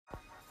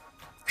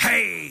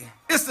Hey,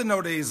 it's the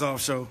No Days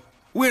Off show.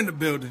 We're in the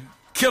building.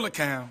 Killer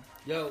Cam.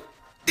 Yo.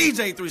 DJ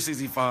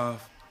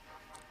 365.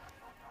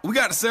 We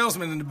got the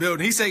salesman in the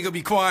building. He said he could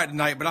be quiet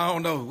tonight, but I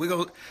don't know. We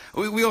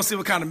gonna see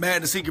what kind of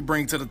madness he can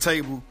bring to the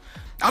table.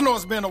 I know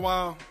it's been a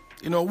while.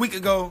 You know, a week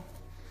ago,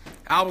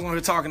 I was on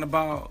here talking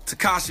about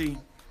Tekashi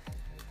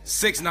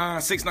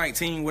 6ix9ine,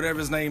 619, whatever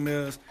his name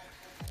is.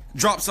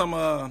 Dropped some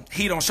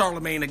heat on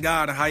Charlamagne the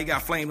God and how he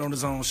got flamed on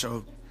his own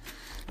show.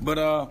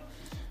 But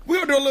we're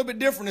gonna do a little bit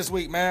different this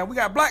week, man. We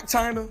got Blac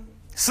Chyna,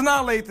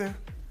 Sanaa Lathan.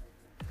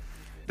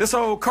 This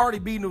whole Cardi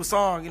B new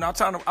song, you know,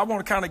 I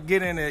want to kind of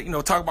get in it, you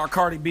know, talk about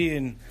Cardi B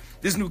and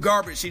this new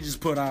garbage she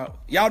just put out.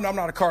 Y'all know I'm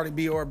not a Cardi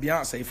B or a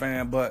Beyonce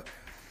fan, but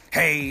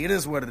hey, it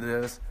is what it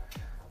is.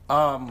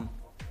 But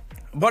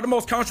the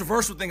most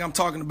controversial thing I'm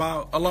talking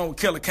about, along with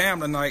Killer Cam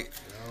tonight,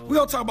 we're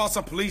gonna talk about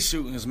some police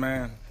shootings,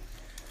 man.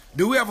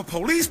 Do we have a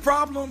police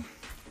problem,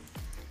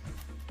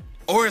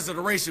 or is it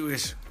a racial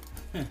issue?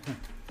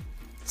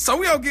 So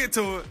we gonna get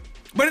to it.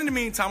 But in the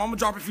meantime, I'm gonna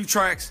drop a few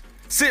tracks.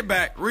 Sit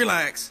back,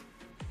 relax.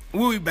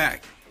 We'll be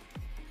back.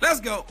 Let's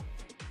go.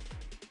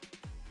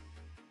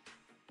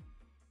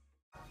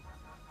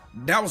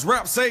 That was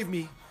Rap Save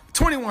Me,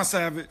 21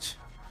 Savage.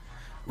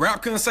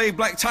 Rap couldn't save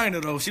Blac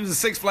Chyna, though. She was in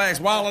Six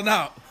Flags wilding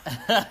out.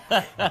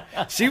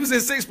 She was in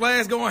Six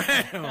Flags going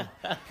ham.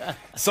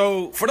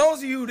 So, for those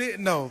of you who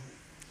didn't know,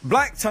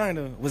 Blac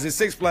Chyna was in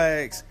Six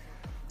Flags,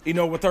 you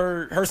know, with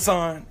her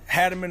son,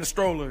 had him in a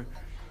stroller.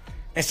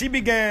 And she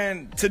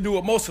began to do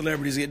what most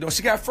celebrities get doing.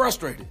 She got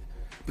frustrated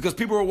because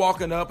people were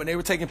walking up and they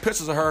were taking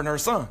pictures of her and her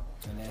son.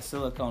 And that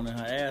silicone in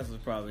her ass was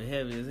probably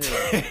heavy as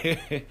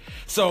hell.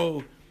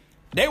 So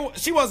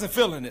she wasn't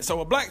feeling it. So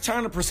what Blac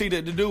Chyna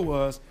proceeded to do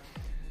was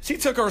she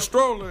took her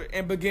stroller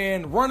and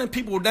began running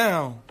people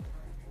down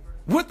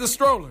with the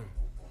stroller.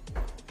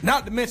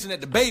 Not to mention that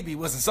the baby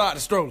was inside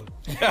the stroller.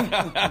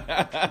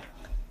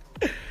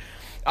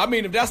 I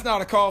mean, if that's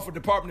not a call for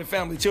Department of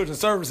Family and Children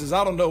Services,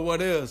 I don't know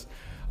what is.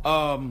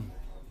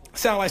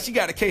 Sound like she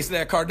got a case of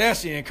that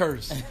Kardashian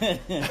curse.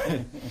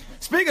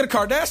 Speaking of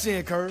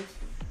Kardashian curse,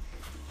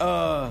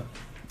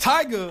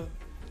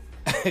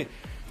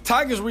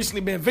 Tiger's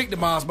recently been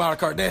victimized by the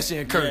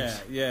Kardashian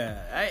curse.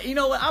 Yeah. You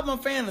know what? I'm a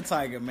fan of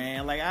Tiger,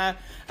 man. Like I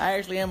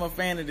actually am a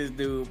fan of this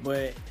dude,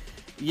 but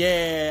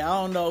yeah,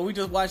 I don't know. We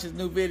just watched his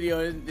new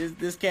video.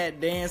 This cat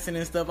dancing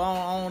and stuff.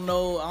 I don't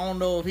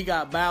know if he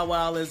got Bow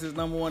Wow as his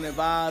number one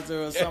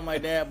advisor or something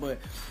like that. But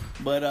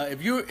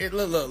if you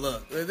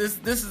look, this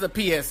is a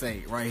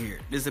PSA right here.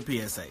 This is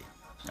a PSA.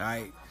 All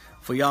right,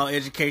 for y'all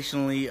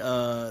educationally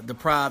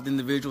deprived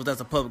individuals.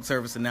 That's a public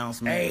service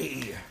announcement.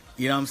 Hey.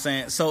 You know what I'm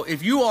saying? So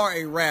if you are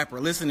a rapper,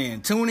 listen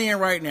in. Tune in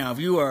right now. If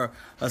you are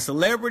a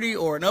celebrity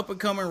or an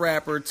up-and-coming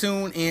rapper,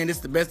 tune in. This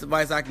is the best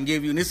advice I can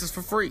give you, and this is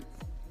for free.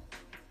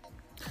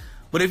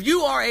 But if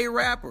you are a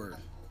rapper,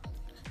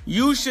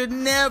 you should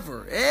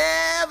never,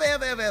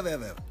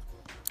 ever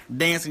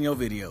dance in your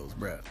videos,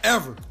 bro.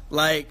 Ever.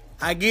 Like,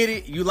 I get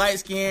it. You light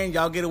skinned,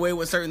 y'all get away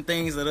with certain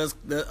things that us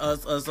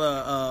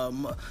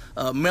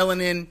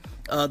melanin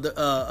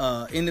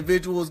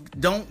individuals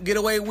don't get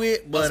away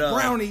with. But us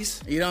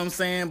brownies. You know what I'm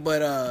saying?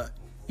 But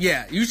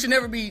yeah, you should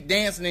never be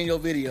dancing in your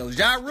videos.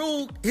 Ja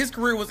Rule, his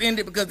career was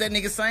ended because that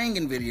nigga sang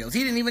in videos.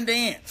 He didn't even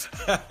dance.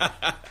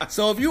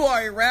 So if you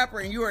are a rapper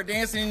and you are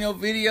dancing in your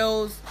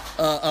videos,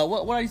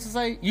 what I used to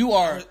say? You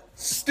are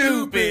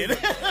stupid.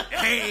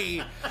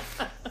 Hey.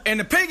 And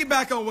to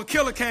piggyback on what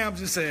Killer Cam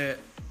just said,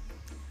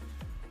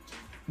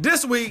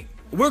 this week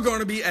we're going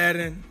to be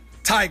adding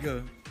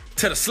Tiger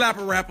to the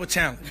Slapper Rapper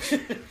Challenge.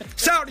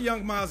 Shout out to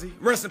Young Mozzie.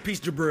 Rest in peace,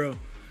 Jabril.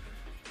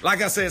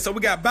 Like I said, so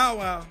we got Bow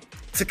Wow,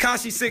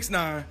 Tekashi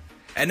 6ix9ine,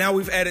 and now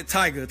we've added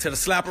Tiger to the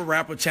Slapper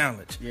Rapper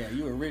Challenge. Yeah,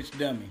 you a rich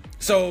dummy.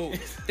 So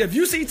if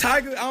you see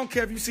Tiger, I don't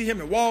care if you see him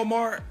at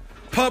Walmart,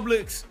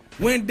 Publix,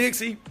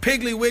 Winn-Dixie,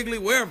 Piggly Wiggly,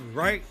 wherever,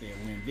 right? Yeah,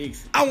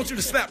 Winn-Dixie. I want you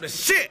to slap the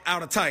shit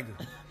out of Tiger.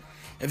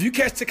 If you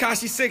catch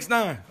Tekashi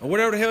 6ix9ine, or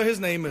whatever the hell his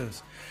name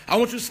is, I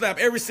want you to slap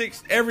every single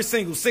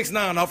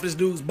 6ix9ine off this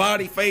dude's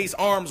body, face,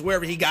 arms,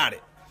 wherever he got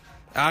it.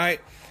 All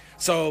right?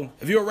 So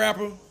if you're a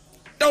rapper,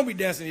 don't be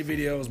dancing in your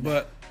videos,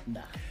 but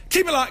nah.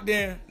 Keep it locked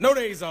in. No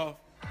Days Off.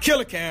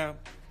 Killer Cam.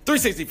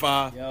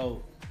 365.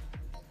 Yo.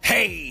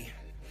 Hey.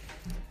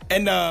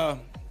 And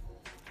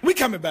we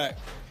coming back.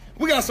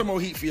 We got some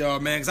more heat for y'all,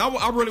 man, because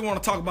I really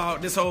want to talk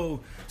about this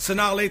whole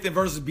Sanaa Lathan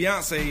versus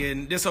Beyonce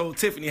and this whole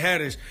Tiffany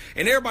Haddish.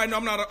 And everybody know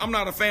I'm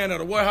not a fan of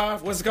the what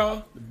hive? What's it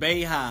called? The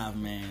Bay Hive,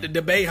 man.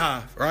 The Bay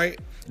Hive, right?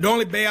 The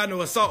only Bay I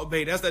know is Salt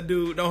Bay. That's that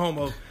dude, no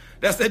homo.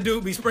 That's that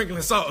dude be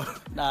sprinkling salt.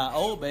 Nah,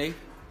 Old Bay.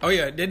 Oh,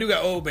 yeah, they do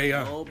got Old Bay,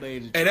 huh? Old Bay,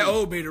 the truth. Hey, that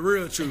Old Bay, the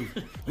real truth.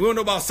 We don't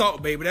know about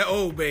Salt Bay, but that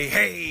Old Bay,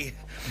 hey.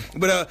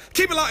 But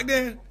keep it locked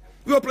in.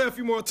 We're going to play a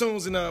few more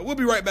tunes, and we'll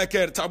be right back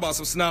here to talk about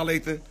some Sanaa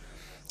Lathan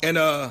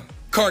and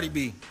Cardi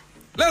B.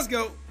 Let's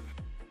go.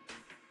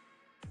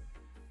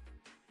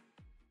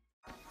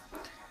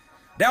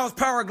 That was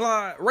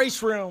Powerglide, Ray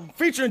Shrim,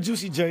 featuring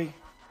Juicy J.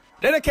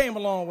 Then it came a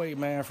long way,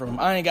 man, from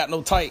I Ain't Got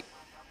No Type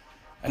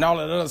and all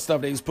that other stuff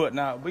they was putting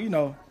out. But, you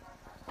know,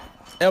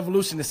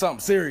 evolution is something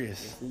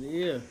serious. Yes, it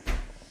is.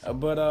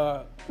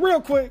 But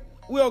real quick,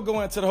 we'll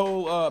go into the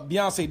whole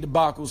Beyonce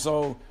debacle.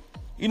 So,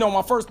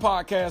 my first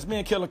podcast, me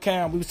and Killer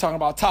Cam, we was talking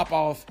about Top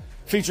Off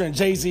featuring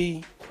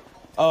Jay-Z,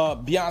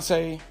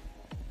 Beyonce.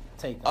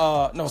 Take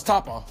Off. No, it's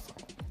Top Off.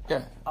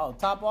 Yeah. Oh,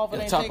 Top Off?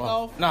 It ain't Top Take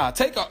Off? Nah,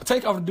 Take Off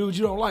the dude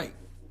you don't like.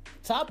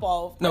 Top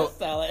Off? No.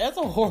 That's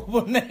a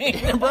horrible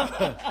name. Bro.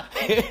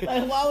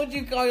 Like, why would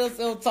you call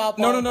yourself Top Off?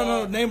 No.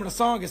 The name of the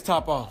song is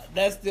Top Off.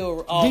 That's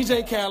still...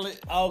 DJ Khaled.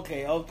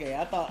 Okay.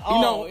 I thought...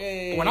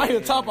 when I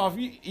hear Top Off,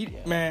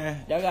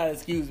 man... Y'all gotta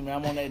excuse me.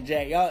 I'm on that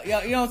Jack. Y'all,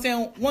 you know what I'm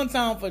saying? One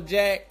time for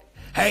Jack.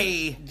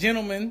 Hey.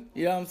 Gentlemen.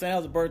 You know what I'm saying? That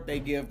was a birthday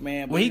gift,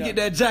 man. But when he get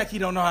that Jack, he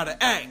don't know how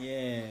to act.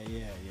 Yeah.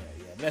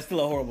 That's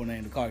still a horrible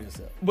name to call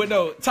yourself. But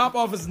no, Top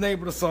Off is the name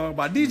of the song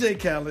by DJ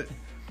Khaled,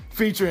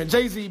 featuring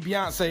Jay-Z,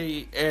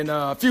 Beyonce,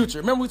 and Future.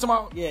 Remember we talking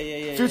about?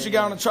 Yeah. Future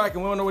got on the track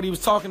and we don't know what he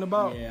was talking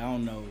about? Yeah, I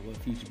don't know what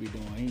Future be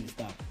doing. He need to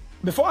stop.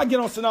 Before I get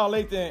on Sanaa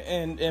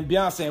Lathan and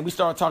Beyonce, and we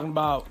start talking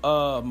about,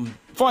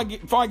 before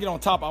I get on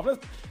Top Off,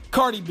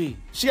 Cardi B.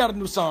 She got a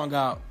new song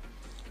out.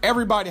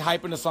 Everybody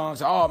hyping the song.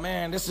 Say, oh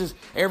man, this is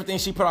everything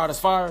she put out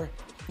is fire.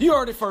 You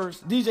heard it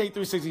first. DJ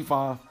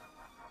 365.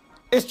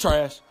 It's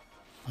trash.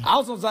 I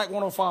was on Zach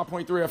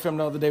 105.3 FM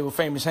the other day with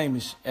Famous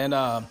Hamish, and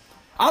I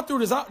threw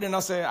this out there and I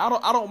said, I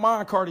don't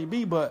mind Cardi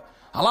B, but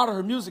a lot of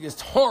her music is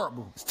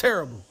horrible. It's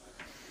terrible.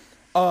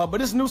 But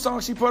this new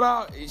song she put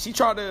out, she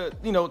tried to,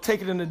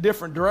 take it in a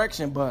different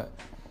direction, but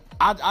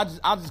I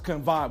just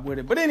couldn't vibe with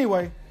it. But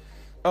anyway,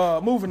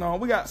 moving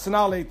on, we got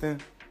Sanaa Lathan,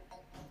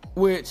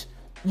 which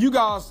you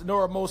guys know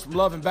her most from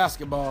Love and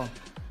Basketball.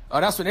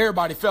 That's when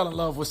everybody fell in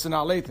love with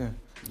Sanaa Lathan.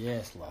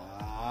 Yes, Lord.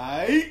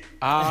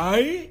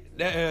 Aight.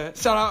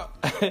 Shout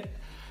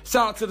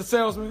out to the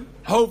salesman,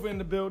 Hova in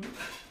the building.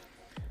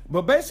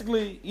 But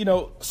basically,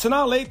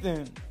 Sanaa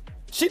Lathan,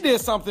 she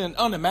did something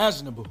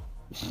unimaginable.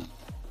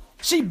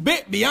 She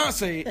bit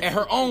Beyonce at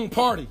her own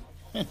party.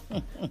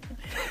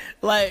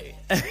 Like,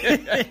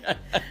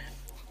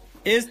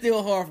 it's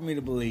still hard for me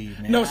to believe,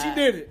 man. No, she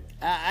did it.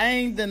 I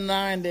ain't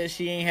denying that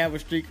she ain't have a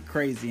streak of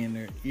crazy in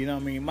her. You know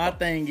what I mean? My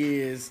thing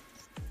is...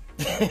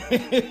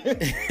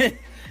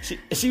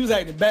 she was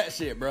acting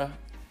batshit, bro.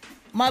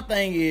 My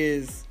thing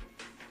is,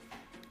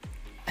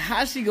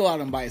 how she go out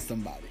and bite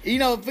somebody?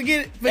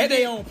 Forget it. At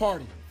their own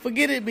party.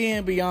 Forget it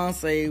being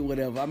Beyonce,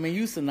 whatever. I mean,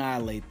 you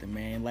Sanaa Lathan,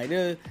 man. Like,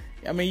 you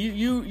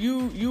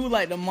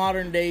like the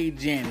modern day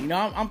Janet.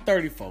 I'm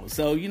 34,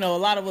 so a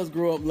lot of us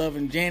grew up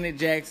loving Janet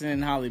Jackson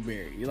and Halle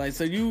Berry.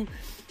 So you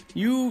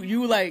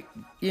like,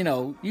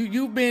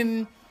 you've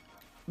been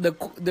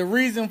the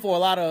reason for a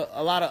lot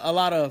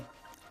of.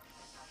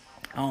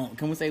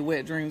 Can we say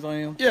wet dreams on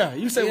him? Yeah,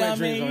 you say wet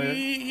dreams on him.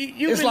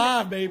 It's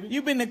live, baby.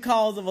 You've been the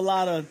cause of a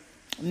lot of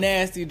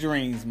nasty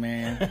dreams,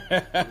 man. You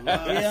know what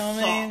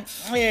I mean?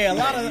 Yeah,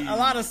 a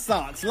lot of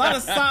socks. A lot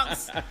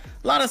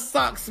of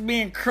socks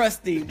being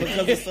crusty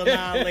because of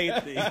Sanaa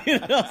Lathan. You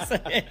know what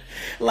I'm saying?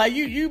 Like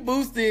you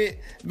boosted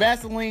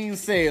Vaseline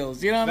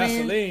sales. You know what I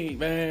mean? Vaseline,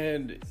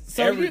 man.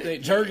 So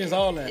everything, Jergens,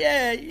 all that.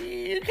 Yeah,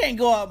 you can't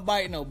go out and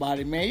bite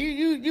nobody, man.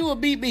 You a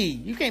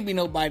BB. You can't be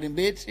no biting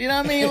bitch. You know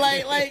what I mean?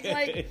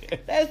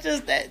 Like that's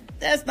just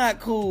that's not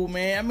cool,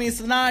 man. I mean,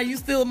 Sanaa, you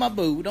still my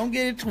boo. Don't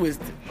get it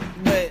twisted.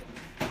 But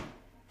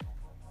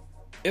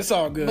it's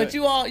all good. But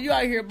you out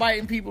here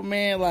biting people,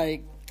 man.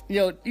 Like,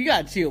 you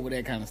gotta chill with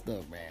that kind of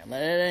stuff, man. Like,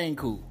 that ain't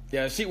cool.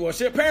 Yeah, she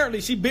apparently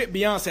she bit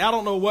Beyonce. I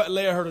don't know what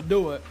led her to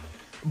do it,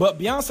 but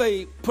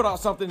Beyonce put out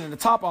something in the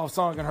Top Off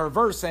song in her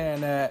verse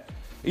saying that,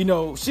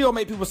 she'll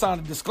make people sign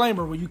a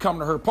disclaimer when you come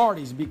to her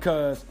parties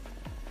because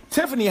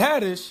Tiffany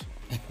Haddish,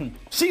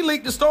 she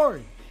leaked the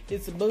story.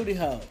 It's a booty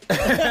hole.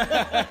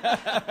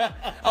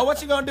 Oh,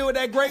 what you gonna do with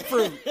that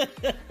grapefruit?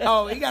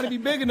 Oh, he got to be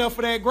big enough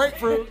for that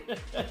grapefruit.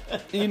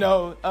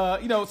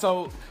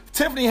 So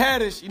Tiffany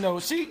Haddish,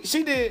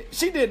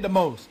 she did the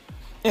most,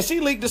 and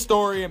she leaked the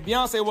story, and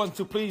Beyonce wasn't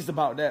too pleased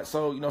about that.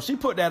 So she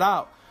put that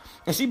out,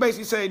 and she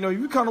basically said,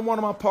 you come to one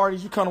of my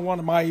parties, you come to one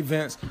of my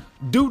events,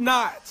 do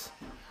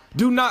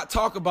not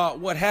talk about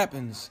what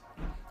happens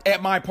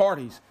at my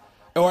parties,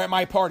 or at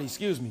my party,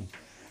 excuse me,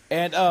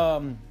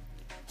 and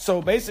so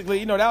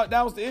basically,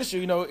 that was the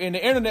issue, and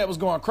the internet was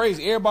going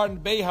crazy. Everybody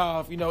in the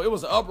Bayhive, it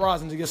was an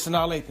uprising against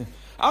Sanaa Lathan.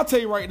 I'll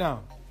tell you right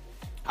now,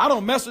 I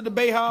don't mess with the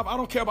Bayhive. I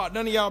don't care about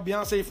none of y'all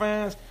Beyonce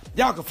fans.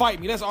 Y'all can fight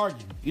me. Let's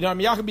argue. You know what I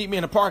mean? Y'all can beat me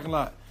in the parking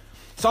lot.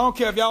 So I don't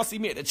care if y'all see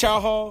me at the Chow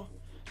Hall,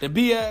 the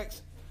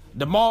BX,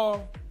 the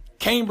mall,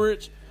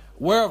 Cambridge,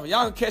 wherever.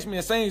 Y'all can catch me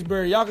in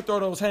Sainsbury. Y'all can throw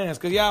those hands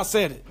because y'all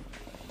said it.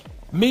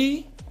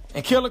 Me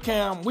and Killer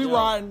Cam, we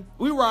riding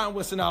with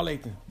Sanaa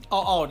Lathan.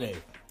 All day.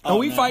 And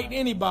we fighting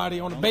anybody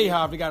on the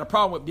Bayhive that got a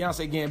problem with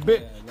Beyonce getting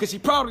bit because she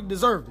probably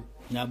deserved it.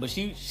 Nah, but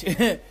she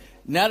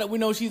now that we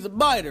know she's a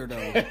biter,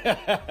 though.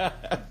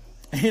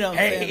 You know what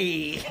I'm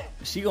saying?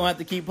 She gonna have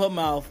to keep her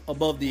mouth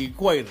above the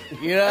equator.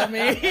 You know what I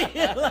mean?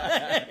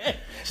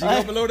 She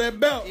go below that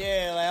belt.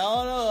 Yeah, like,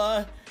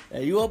 oh no,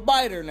 you a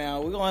biter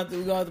now. We're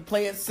gonna have to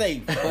play it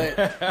safe.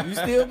 But you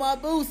still my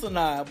boo,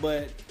 Sanaa.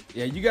 But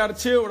Yeah, you gotta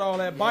chill with all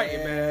that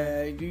biting,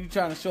 man. You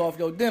trying to show off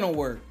your dental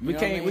work. We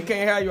can't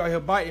have you out here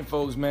biting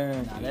folks,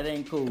 man. Nah, that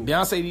ain't cool.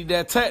 Beyonce need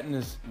that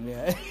tetanus.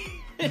 Yeah.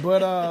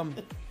 But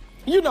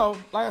you know,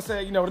 like I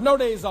said, you know, the No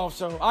Days Off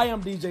show. I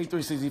am DJ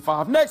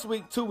 365. Next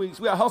week, 2 weeks,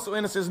 we got Hustle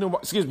Innocence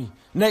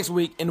next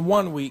week in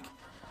 1 week,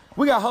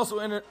 we got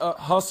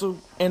Hustle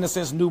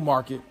Innocence New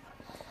Market.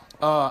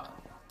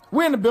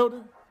 We're in the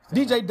building.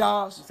 DJ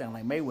Dawes. You sound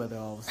like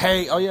Mayweather all of a sudden.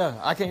 Hey, oh yeah,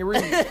 I can't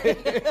read.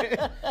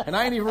 And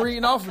I ain't even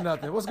reading off of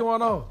nothing. What's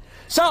going on?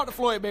 Shout out to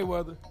Floyd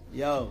Mayweather.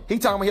 Yo. He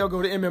talking about he'll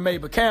go to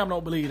MMA, but Cam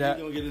don't believe that.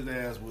 He gonna get his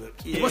ass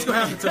whipped. Yeah. What's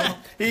gonna happen to him?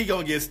 He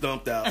gonna get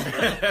stumped out.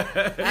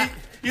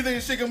 You think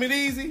this shit gonna be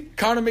easy?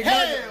 Conor McGregor.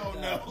 Hell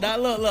no. Now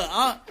look.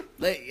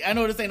 I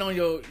know this ain't on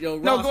your roster.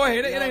 No, go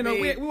ahead. It ain't no.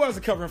 we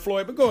wasn't covering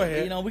Floyd, but go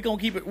ahead. You know, we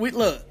gonna keep it.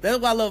 Look, that's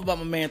what I love about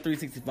my man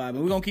 365,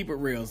 and we're gonna keep it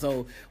real.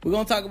 So we're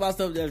gonna talk about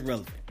stuff that's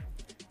relevant.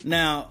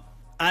 Now,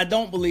 I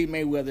don't believe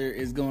Mayweather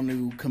is going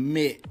to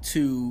commit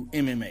to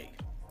MMA.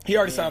 He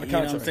already signed a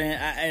contract. You know what I'm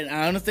saying?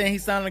 I understand he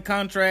signed a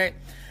contract,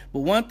 but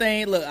one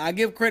thing, look, I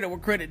give credit where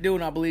credit due,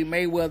 and I believe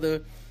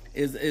Mayweather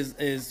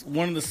is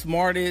one of the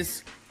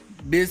smartest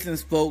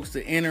business folks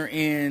to enter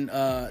in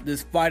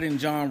this fighting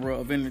genre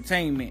of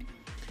entertainment,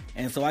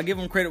 and so I give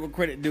him credit where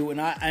credit due,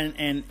 and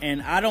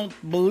I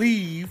don't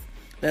believe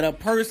that a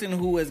person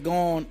who has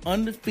gone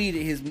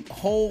undefeated his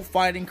whole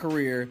fighting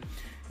career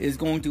is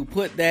going to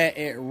put that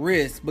at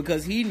risk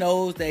because he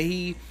knows that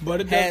it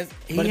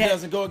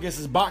doesn't go against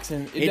his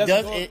boxing.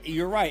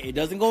 You're right. It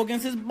doesn't go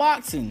against his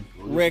boxing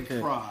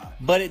record,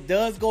 but it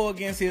does go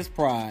against his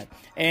pride.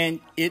 And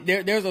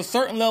there's a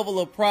certain level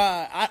of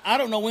pride. I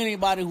don't know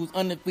anybody who's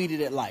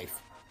undefeated at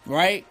life,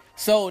 right?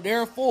 So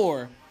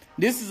therefore,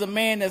 this is a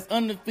man that's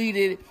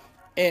undefeated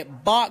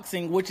at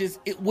boxing, which is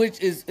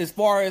as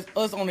far as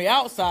us on the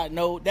outside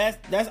know,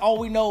 that's all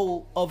we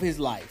know of his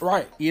life,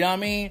 right? You know what I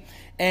mean?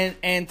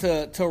 And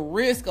to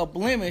risk a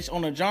blemish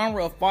on a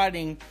genre of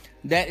fighting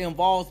that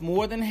involves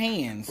more than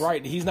hands,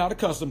 right? He's not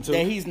accustomed to.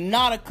 That he's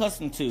not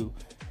accustomed to.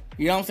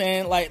 You know what I'm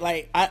saying?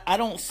 Like I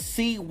don't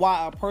see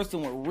why a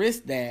person would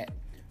risk that.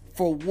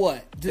 For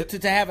what?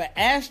 To have an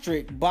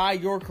asterisk by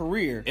your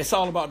career. It's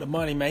all about the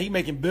money, man. He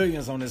making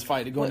billions on this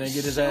fight to go in there and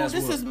get his ass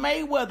whooped. This is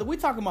Mayweather. We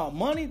talking about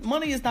money.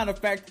 Money is not a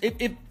factor.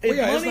 But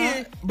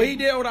he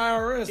dealt with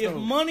IRS. If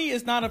money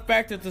is not a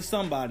factor to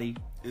somebody,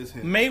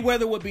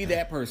 Mayweather would be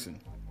that person.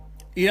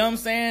 You know what I'm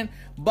saying?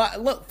 But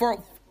look,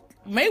 for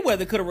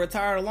Mayweather could have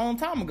retired a long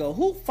time ago.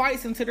 Who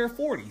fights into their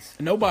 40s?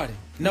 Nobody,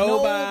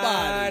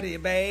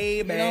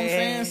 baby. You know what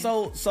I'm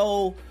saying?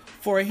 So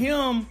for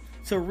him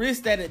to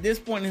risk that at this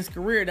point in his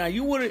career, we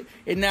would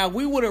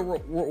have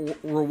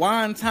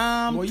rewind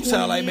time. Well, you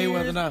sound like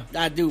Mayweather now.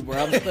 I do, bro.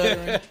 I'm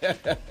stuttering.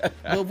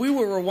 But we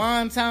would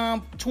rewind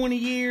time 20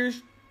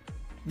 years.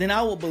 Then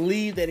I would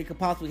believe that it could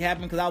possibly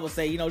happen because I would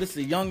say, this is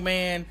a young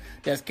man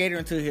that's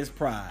catering to his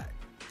pride.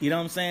 You know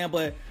what I'm saying?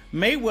 But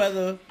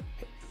Mayweather,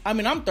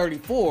 I'm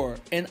 34,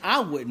 and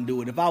I wouldn't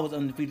do it if I was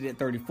undefeated at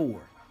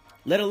 34.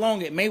 Let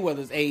alone at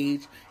Mayweather's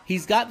age.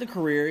 He's got the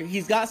career.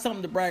 He's got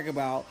something to brag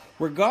about.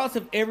 Regardless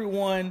if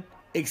everyone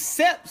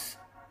accepts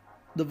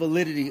the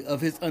validity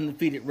of his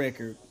undefeated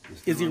record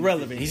is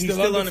irrelevant. He's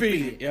still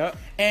undefeated. Yep.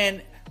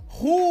 And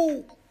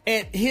who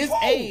at his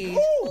age...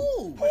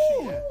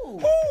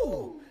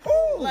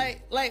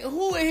 Like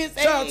who at his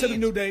age... Shout out to the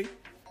New Day.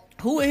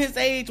 Who at his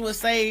age would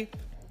say,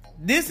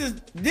 this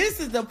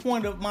is the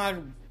point of my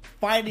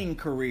fighting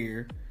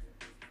career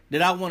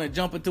that I want to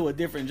jump into a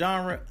different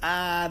genre?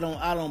 I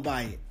don't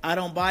buy it. I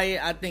don't buy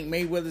it. I think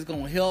Mayweather's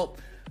going to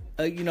help.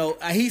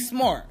 He's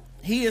smart.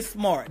 He is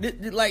smart.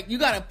 You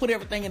got to put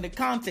everything into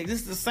context.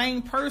 This is the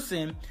same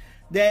person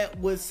that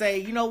would say,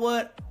 you know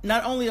what?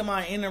 Not only am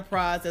I an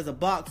enterprise as a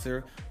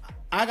boxer,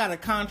 I got a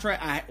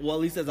contract. At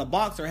least as a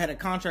boxer, I had a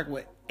contract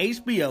with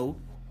HBO.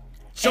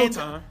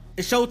 Showtime.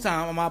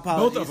 Showtime. My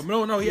apologies. Both of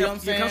them. No. He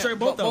had contract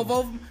both of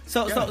them.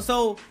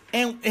 So,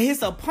 and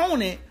his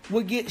opponent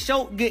would get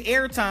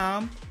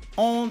airtime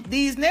on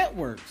these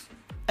networks,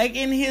 like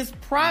in his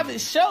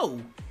private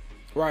show.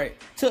 Right.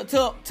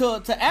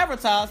 To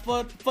advertise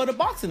for the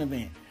boxing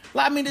event.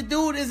 The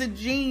dude is a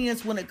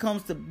genius when it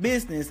comes to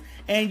business,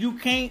 and you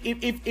can't.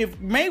 If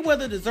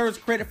Mayweather deserves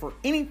credit for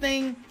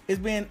anything, it's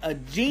being a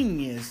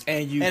genius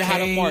at how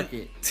to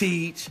market.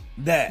 Teach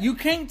that. You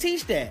can't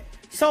teach that.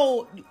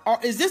 So,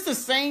 is this the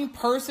same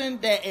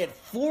person that at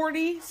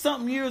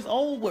 40-something years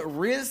old would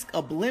risk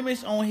a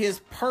blemish on his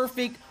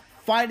perfect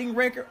fighting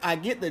record? I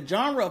get the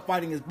genre of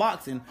fighting is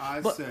boxing.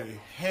 I say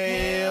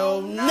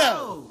hell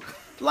no.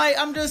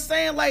 I'm just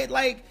saying,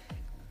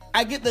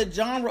 I get the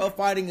genre of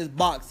fighting is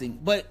boxing,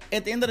 but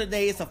at the end of the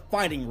day, it's a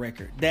fighting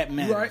record that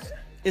matters. Right.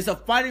 It's a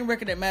fighting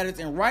record that matters,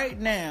 and right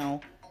now,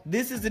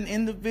 this is an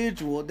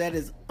individual that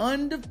is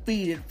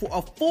undefeated for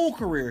a full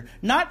career,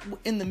 not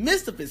in the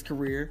midst of his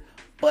career,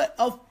 but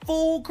a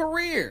full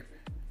career.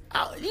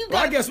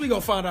 I guess we're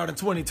going to find out in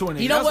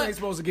 2020. You know That's what? Ain't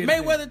supposed to get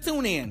Mayweather,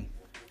 tune in.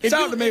 If Shout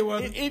you, out to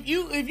Mayweather.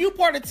 If you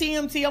part of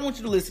TMT, I want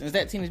you to listen. Is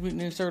that Teenage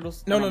Mutant Ninja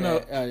Turtles? No.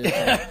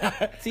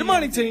 The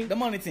Money Team. The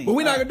Money Team. But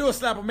we're not gonna do a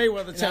slap a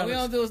Mayweather challenge. we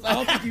don't do a I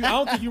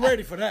don't think you're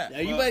ready for that.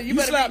 Yeah, you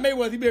better slap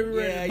Mayweather. You better be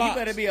ready. Yeah, to box. you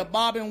better be a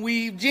bob and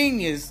weave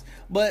genius.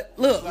 But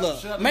look,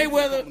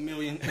 Mayweather.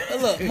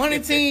 Look, Money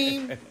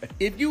Team.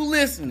 If you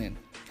listening,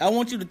 I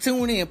want you to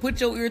tune in.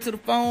 Put your ear to the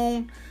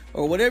phone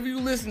or whatever you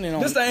listening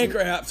on. This is the Anchor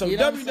app. So You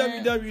know what I'm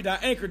saying?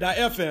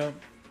 www.anchor.fm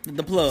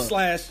The plug.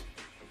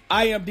 /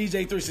 I am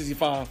DJ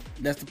 365.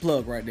 That's the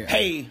plug right there.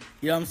 Hey.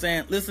 You know what I'm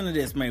saying? Listen to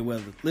this,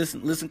 Mayweather.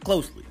 Listen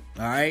closely.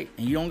 All right?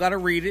 And you don't got to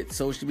read it,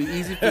 so it should be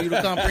easy for you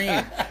to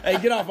comprehend.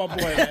 Hey, get off my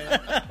boy, man.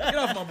 Get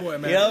off my boy,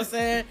 man. You know what I'm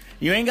saying?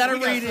 You ain't got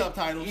to read it.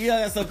 Subtitles. You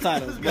got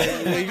subtitles. But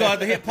you're going to have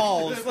to hit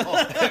pause.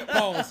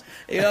 Pause.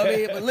 You know what I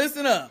mean? But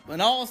listen up.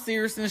 In all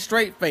seriousness,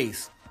 straight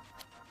face.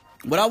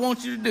 What I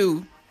want you to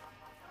do,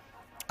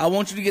 I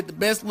want you to get the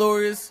best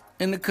lawyers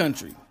in the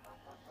country.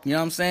 You know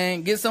what I'm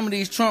saying? Get some of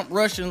these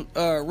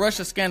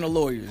Russia scandal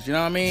lawyers. You know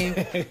what I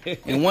mean?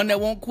 And one that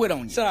won't quit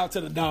on you. Shout out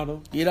to the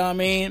Donald. You know what I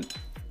mean?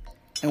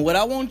 And what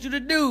I want you to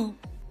do,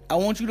 I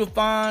want you to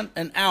find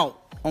an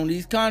out on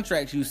these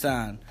contracts you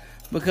sign.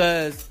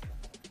 Because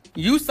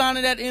you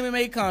signing that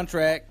MMA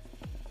contract,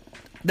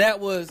 that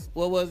was,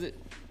 what was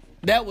it?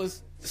 That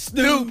was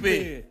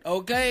stupid.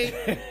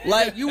 Okay?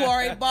 Like, you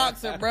are a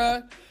boxer,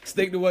 bruh.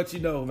 Stick to what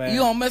you know, man. You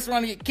gonna mess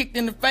around and get kicked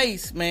in the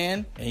face,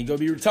 man. And you gonna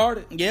be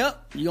retarded.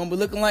 Yep. You gonna be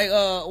looking like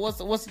what's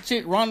the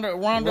chick? Ronda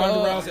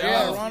Rousey.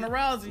 Yeah, Ronda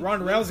Rousey.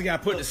 Ronda Rousey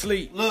got put to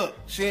sleep. Look,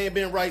 she ain't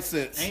been right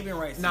since. Ain't been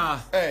right. Nah.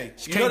 Hey,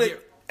 She you know can't they,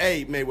 get-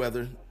 hey,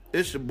 Mayweather,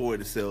 it's your boy,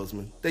 the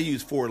salesman. They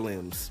use 4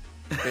 limbs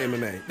in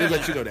MMA. They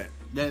let you know that.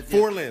 That's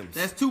 4 limbs.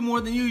 That's 2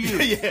 more than you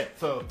use. Yeah,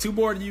 so. 2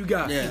 more than you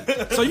got.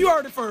 Yeah. So you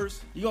heard it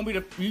first. You gonna be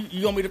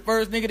the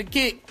first nigga to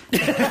kick.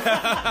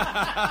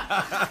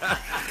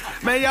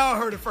 Man, y'all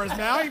heard it first,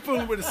 man. I ain't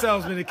fooling with the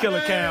salesman and Killer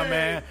Cam,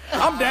 man.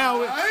 I'm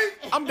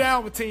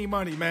down with Team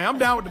Money, man. I'm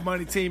down with the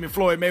Money Team and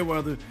Floyd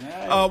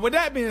Mayweather. With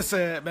that being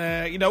said,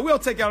 man, you know, we'll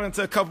take out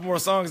into a couple more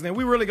songs, and then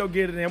we really go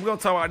get it in. We're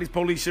gonna talk about these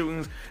police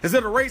shootings. Is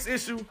it a race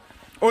issue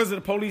or is it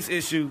a police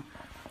issue?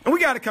 And we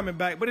got it coming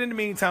back. But in the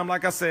meantime,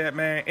 like I said,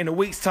 man, in a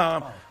week's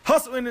time,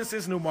 Hustle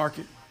Innocence New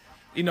Market.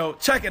 You know,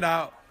 check it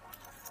out.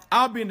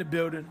 I'll be in the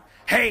building.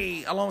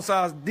 Hey,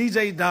 alongside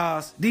DJ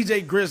Daz,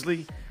 DJ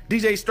Grizzly,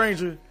 DJ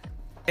Stranger,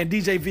 and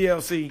DJ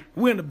VLC.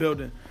 We're in the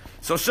building.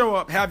 So show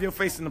up, have your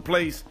face in the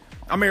place.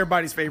 I'm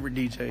everybody's favorite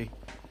DJ.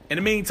 In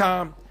the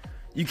meantime,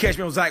 you catch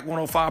me on Zach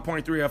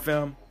 105.3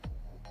 FM.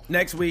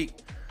 Next week,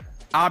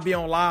 I'll be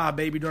on live,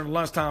 baby, during the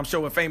lunchtime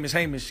show with Famous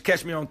Hamish.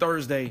 Catch me on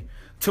Thursday.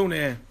 Tune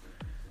in.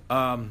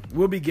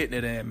 We'll be getting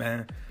it in,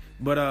 man.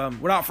 But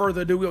without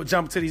further ado, we'll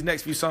jump into these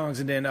next few songs,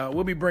 and then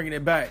we'll be bringing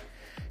it back.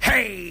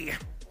 Hey!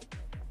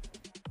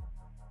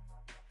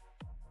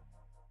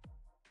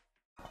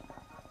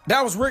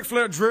 That was Ric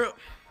Flair Drip,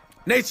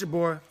 Nature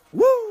Boy,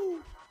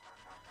 woo!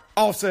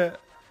 Offset.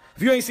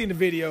 If you ain't seen the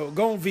video,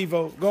 go on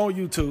Vivo, go on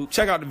YouTube,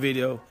 check out the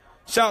video.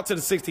 Shout out to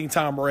the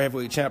 16-time World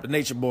Heavyweight Champ, the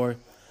Nature Boy,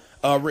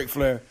 Ric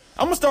Flair.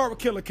 I'm gonna start with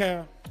Killer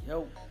Cam.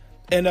 Yo.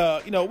 And,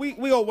 you know, we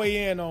go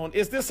weigh in on,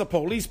 is this a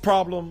police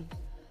problem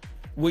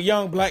with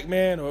young black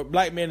men or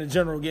black men in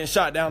general getting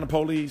shot down the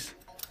police?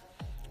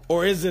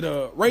 Or is it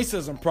a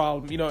racism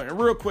problem? You know,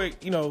 and real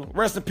quick, you know,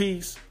 rest in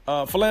peace,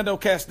 Philando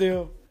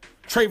Castile,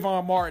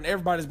 Trayvon Martin,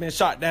 everybody's been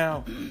shot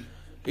down,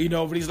 you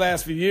know, over these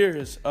last few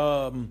years.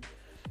 You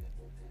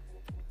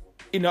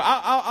know,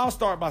 I'll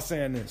start by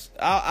saying this.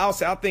 I'll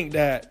say I think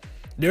that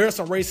there is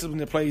some racism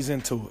that plays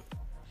into it.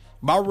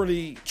 But I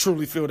really,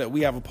 truly feel that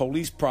we have a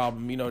police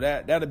problem. You know,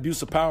 that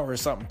abuse of power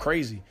is something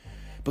crazy.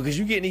 Because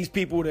you get these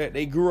people that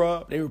they grew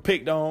up, they were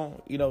picked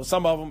on. You know,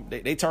 some of them,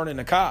 they turn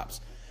into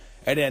cops.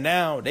 And then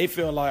now they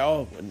feel like,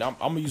 oh, I'm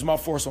going to use my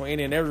force on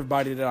any and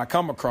everybody that I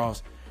come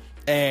across.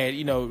 And,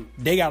 you know,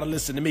 they got to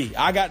listen to me.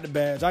 I got the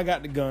badge. I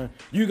got the gun.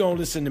 You going to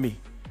listen to me.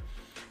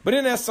 But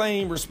in that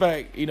same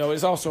respect, you know,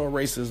 it's also a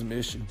racism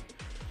issue.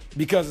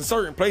 Because in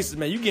certain places,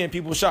 man, you getting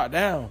people shot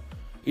down.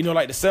 You know,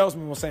 like the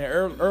salesman was saying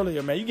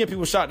earlier, man, you get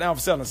people shot down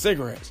for selling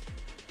cigarettes.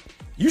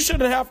 You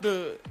shouldn't have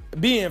to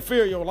be in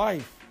fear of your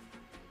life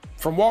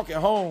from walking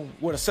home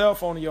with a cell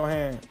phone in your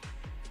hand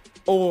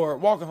or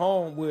walking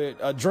home with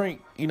a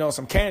drink, you know,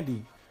 some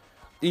candy,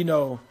 you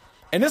know.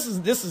 And this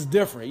is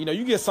different. You know,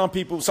 you get some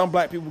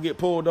black people get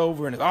pulled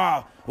over and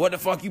it's, what the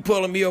fuck you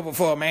pulling me over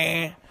for,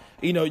 man?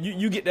 You know,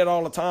 you get that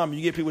all the time.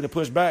 You get people to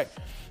push back.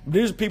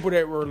 There's people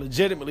that were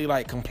legitimately,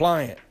 like,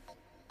 compliant.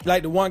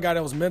 Like the one guy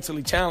that was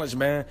mentally challenged,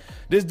 man.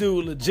 This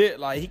dude legit,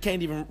 like, he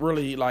can't even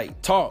really,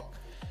 like, talk.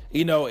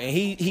 You know, and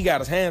he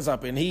got his hands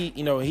up and he,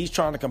 you know, he's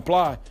trying to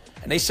comply.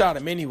 And they shot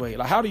him anyway.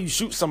 Like, how do you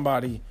shoot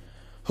somebody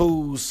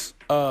who's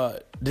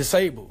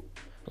disabled?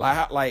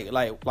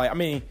 I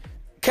mean,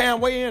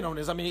 Cam, weigh in on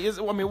this. I mean,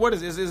 what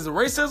is this? Is it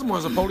racism or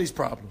is it a police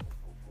problem?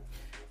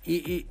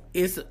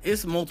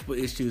 It's multiple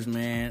issues,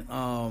 man.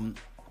 And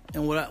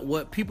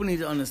what people need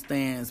to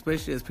understand,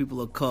 especially as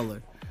people of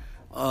color,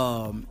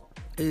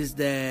 is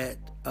that,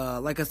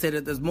 like I said,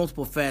 that there's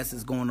multiple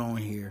facets going on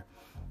here.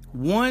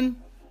 One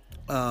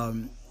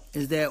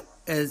is that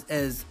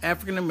as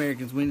African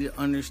Americans, we need to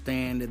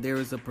understand that there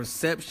is a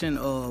perception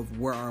of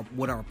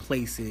what our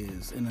place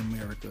is in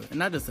America, and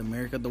not just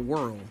America, the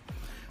world.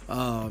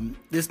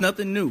 There's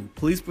nothing new.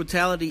 Police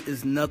brutality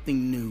is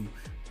nothing new.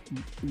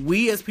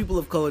 We as people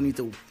of color need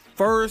to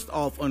first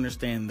off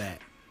understand that.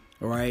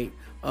 All right.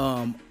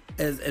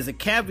 As a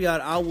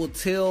caveat, I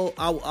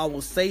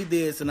will say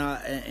this,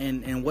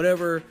 and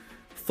whatever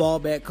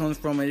fallback comes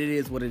from it, it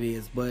is what it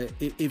is. But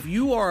if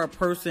you are a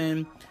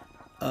person,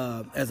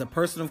 as a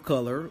person of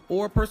color,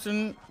 or a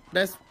person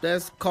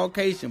that's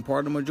Caucasian,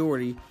 part of the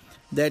majority,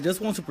 that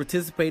just wants to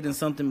participate in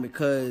something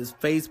because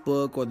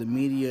Facebook or the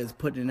media is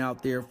putting it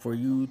out there for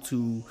you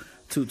to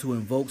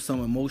invoke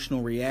some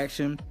emotional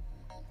reaction,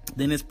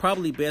 then it's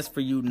probably best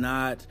for you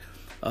not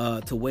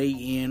to weigh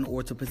in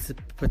or to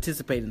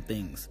participate in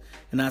things.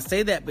 And I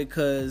say that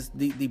because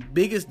the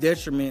biggest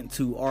detriment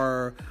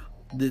to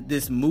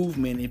this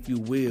movement, if you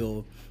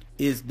will,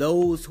 is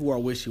those who are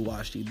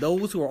wishy-washy,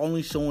 those who are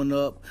only showing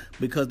up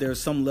because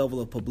there's some level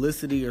of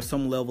publicity or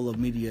some level of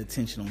media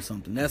attention on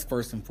something. That's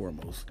first and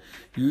foremost.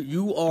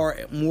 You are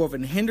more of a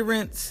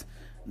hindrance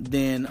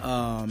than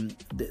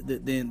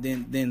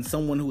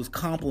someone who is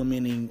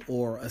complimenting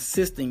or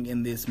assisting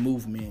in this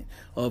movement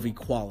of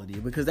equality,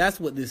 because that's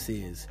what this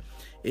is.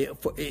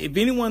 If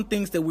anyone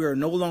thinks that we are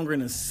no longer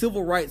in a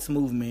civil rights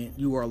movement,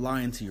 you are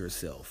lying to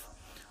yourself.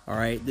 All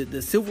right,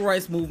 the civil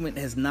rights movement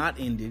has not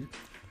ended.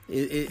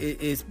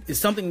 It's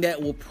something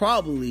that will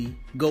probably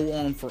go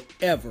on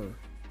forever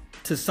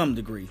to some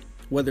degree,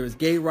 whether it's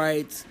gay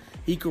rights,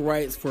 equal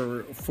rights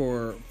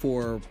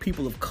for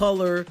people of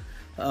color.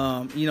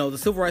 The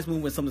civil rights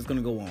movement is something that's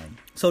going to go on.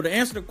 So to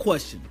answer the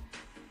question,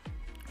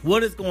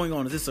 what is going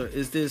on? Is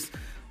this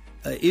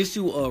an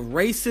issue of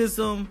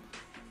racism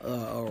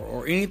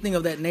or anything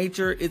of that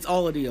nature? It's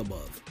all of the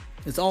above.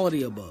 It's all of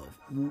the above.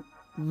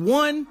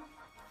 One,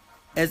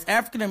 as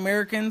African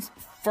Americans,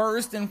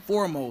 first and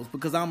foremost,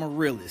 because I'm a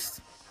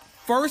realist,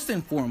 first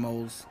and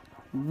foremost,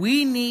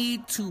 we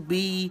need to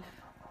be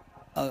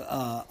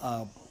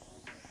a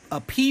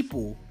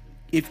people,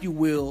 if you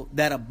will,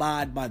 that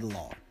abide by the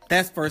law.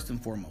 That's first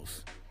and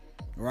foremost,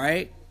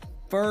 right?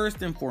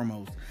 First and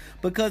foremost,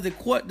 because the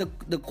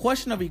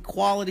question of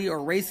equality or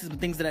racism,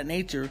 things of that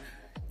nature,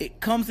 it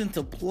comes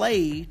into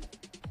play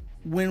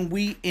when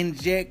we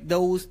inject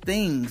those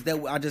things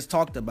that I just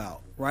talked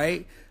about,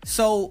 right?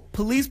 So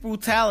police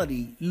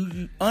brutality,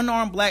 you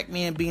unarmed black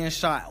men being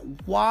shot.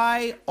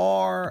 Why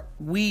are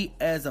we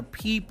as a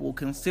people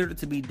considered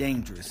to be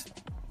dangerous?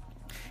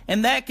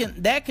 And that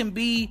can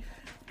be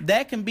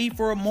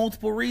for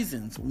multiple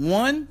reasons.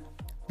 One,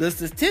 the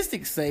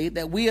statistics say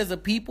that we as a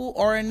people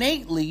are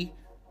innately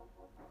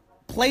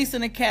placed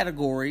in a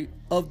category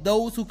of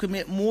those who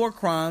commit more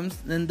crimes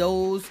than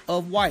those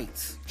of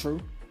whites. True.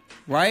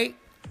 Right?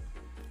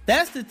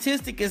 That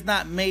statistic is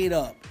not made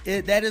up.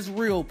 That is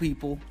real,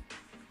 people.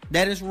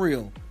 That is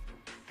real.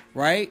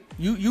 Right?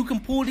 You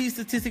can pull these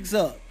statistics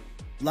up.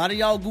 A lot of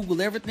y'all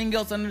Google everything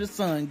else under the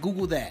sun.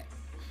 Google that.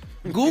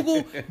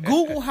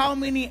 Google how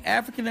many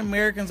African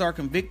Americans are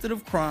convicted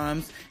of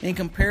crimes in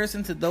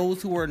comparison to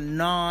those who are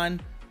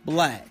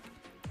non-black.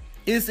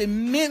 It's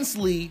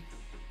immensely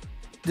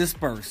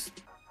dispersed.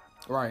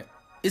 Right.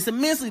 It's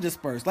immensely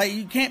dispersed. Like,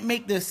 you can't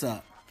make this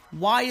up.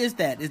 Why is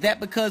that? Is that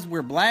because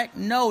we're black?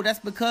 No, that's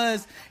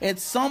because at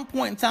some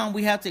point in time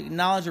we have to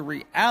acknowledge a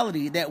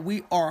reality that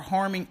we are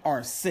harming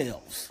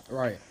ourselves.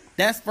 Right.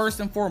 That's first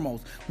and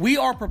foremost. We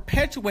are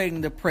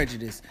perpetuating the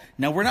prejudice.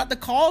 Now, we're not the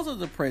cause of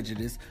the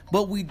prejudice,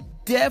 but we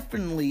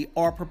definitely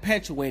are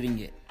perpetuating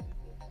it.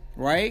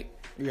 Right?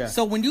 Yeah.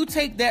 So when you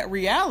take that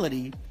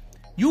reality,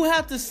 you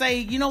have to say,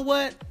 you know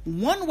what?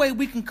 One way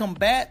we can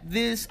combat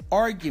this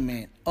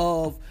argument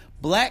of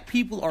black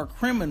people are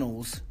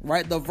criminals,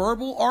 right? The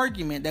verbal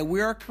argument that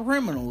we are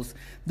criminals.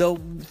 The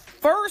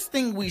first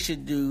thing we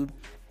should do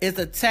is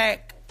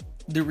attack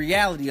the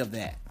reality of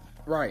that.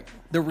 Right.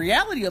 The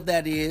reality of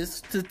that is,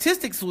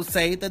 statistics will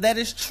say that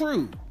is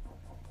true.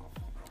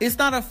 It's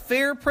not a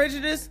fair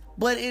prejudice,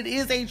 but it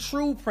is a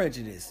true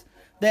prejudice.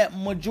 That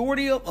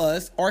majority of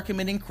us are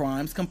committing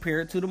crimes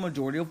compared to the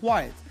majority of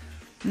whites.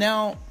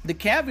 Now, the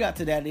caveat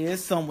to that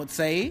is, some would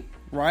say,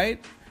 right,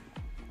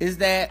 is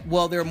that,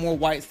 well, there are more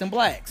whites than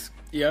blacks.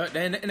 Yeah,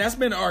 and that's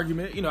been an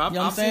argument. You know,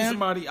 I've seen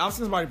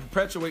somebody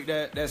perpetuate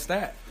that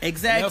stat.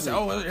 Exactly. And they'll say,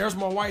 oh, there's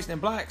more whites than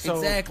blacks. So,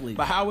 exactly.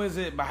 But how is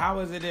it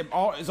that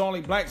it's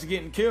only blacks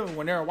getting killed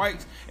when there are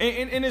whites?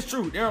 And it's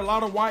true. There are a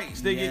lot of whites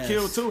that get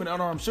killed too in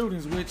unarmed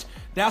shootings, which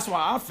that's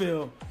why I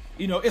feel,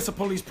 you know, it's a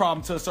police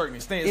problem to a certain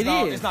extent.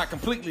 It's not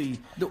completely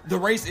the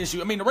race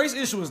issue. I mean, the race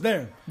issue is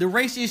there. The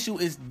race issue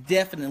is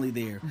definitely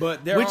there.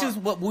 But is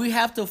what we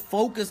have to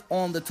focus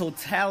on, the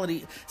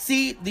totality.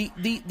 See,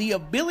 the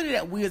ability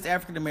that we as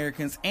African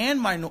Americans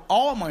and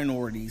all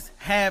minorities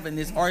have in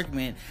this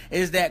argument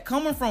is that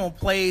coming from a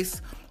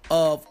place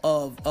of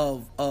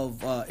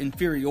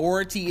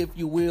inferiority, if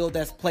you will,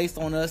 that's placed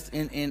on us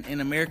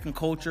in American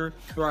culture,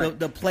 right.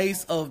 the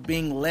place of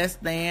being less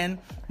than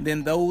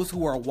those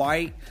who are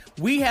white,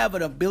 we have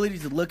an ability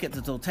to look at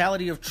the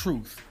totality of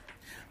truth.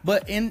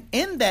 But in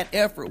that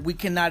effort, we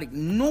cannot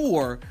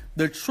ignore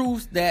the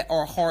truths that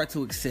are hard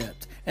to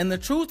accept. And the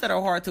truths that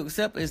are hard to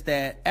accept is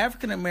that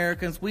African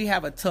Americans, we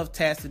have a tough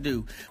task to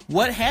do.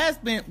 What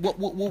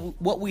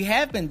we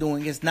have been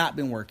doing has not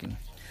been working.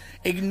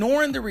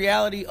 Ignoring the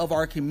reality of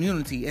our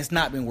community has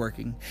not been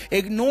working.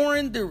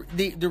 Ignoring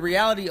the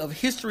reality of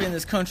history in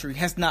this country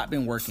has not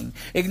been working.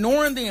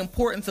 Ignoring the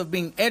importance of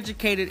being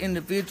educated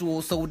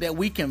individuals so that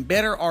we can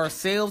better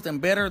ourselves and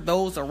better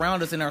those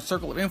around us in our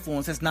circle of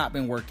influence has not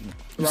been working.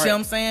 You see what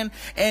I'm saying?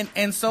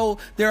 And so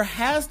there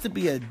has to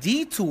be a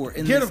detour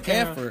in this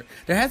effort.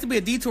 There has to be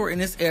a detour in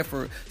this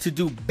effort to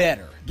do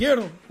better. Get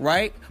them.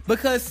 Right?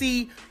 Because,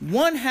 see,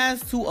 one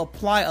has to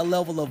apply a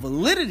level of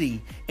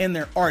validity in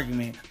their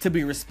argument to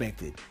be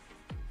respected.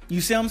 You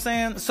see what I'm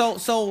saying?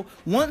 So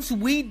once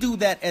we do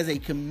that as a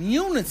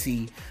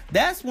community,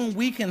 that's when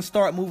we can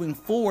start moving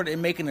forward and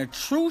making a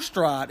true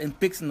stride in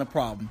fixing the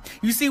problem.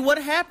 You see,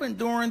 what happened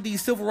during the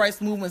civil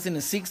rights movements in the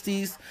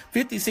 60s,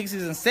 50s,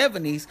 60s,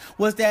 and 70s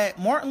was that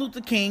Martin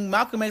Luther King,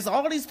 Malcolm X,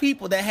 all these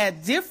people that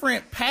had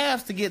different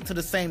paths to get to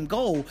the same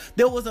goal,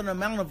 there was an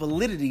amount of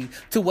validity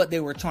to what they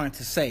were trying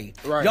to say.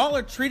 Right. Y'all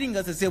are treating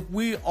us as if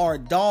we are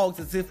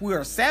dogs, as if we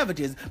are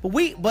savages,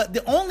 but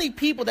the only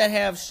people that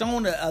have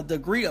shown a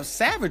degree of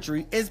savagery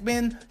it's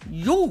been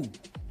you,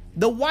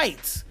 the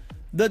whites,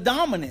 the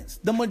dominants,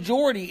 the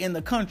majority in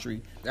the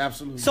country.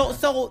 Absolutely.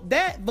 So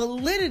that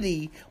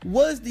validity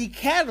was the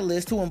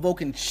catalyst to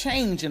invoking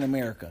change in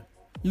America.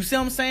 You see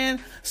what I'm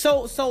saying?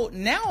 So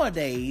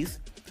nowadays,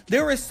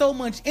 there is so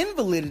much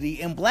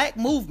invalidity in black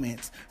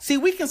movements. See,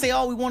 we can say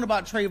all we want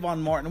about Trayvon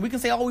Martin. We can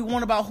say all we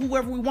want about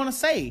whoever we want to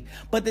say.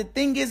 But the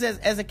thing is,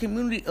 as a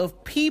community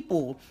of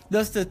people,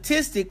 the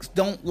statistics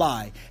don't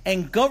lie.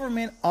 And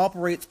government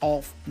operates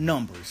off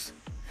numbers.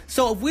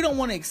 So if we don't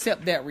want to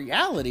accept that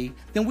reality,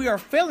 then we are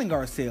failing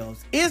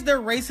ourselves. Is there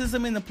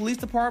racism in the police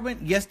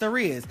department? Yes, there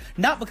is.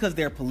 Not because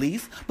they're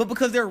police, but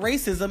because there's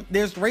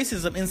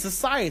racism in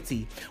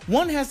society.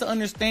 One has to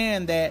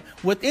understand that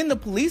within the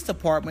police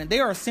department, they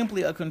are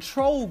simply a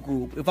control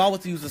group. If I was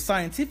to use a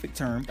scientific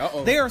term,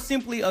 they are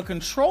simply a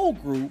control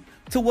group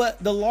to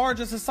what the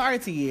larger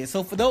society is.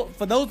 So for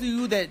those of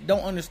you that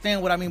don't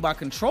understand what I mean by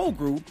control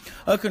group,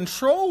 a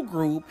control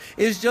group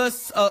is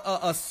just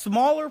a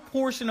smaller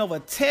portion of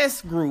a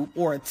test group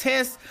or a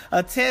test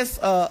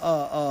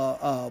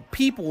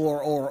people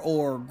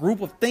or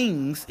group of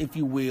things, if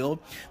you will,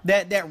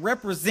 that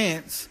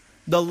represents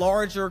the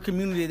larger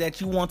community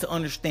that you want to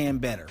understand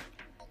better.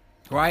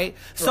 Right?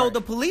 So the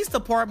police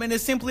department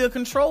is simply a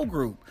control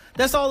group.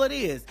 That's all it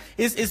is.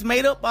 It's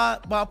made up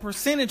by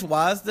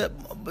percentage-wise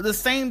the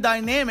same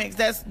dynamics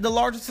that the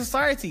larger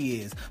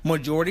society is.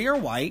 Majority are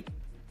white.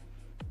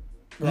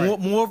 Right.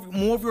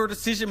 More of your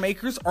decision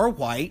makers are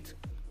white.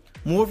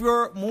 More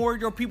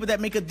of your people that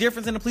make a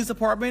difference in the police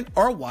department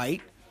are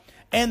white.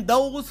 And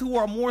those who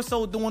are more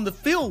so doing the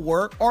field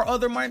work are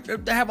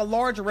that have a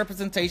larger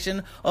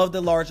representation of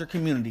the larger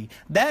community.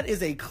 That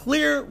is a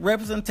clear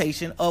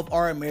representation of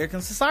our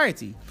American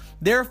society.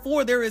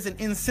 Therefore, there is an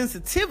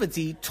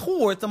insensitivity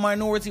towards the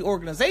minority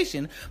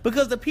organization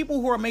because the people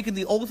who are making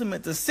the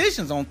ultimate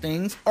decisions on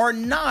things are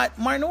not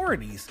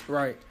minorities.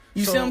 Right.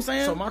 You see what I'm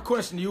saying? So my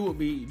question to you would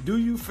be, do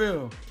you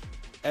feel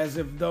as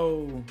if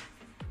though,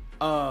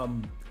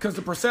 because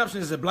the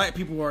perception is that black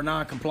people are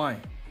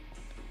non-compliant.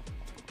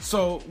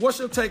 So what's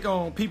your take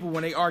on people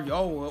when they argue,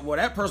 oh, well,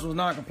 that person was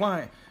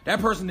non-compliant. That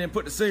person didn't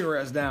put the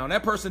cigarettes down.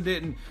 That person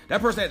had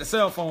the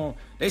cell phone.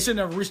 They should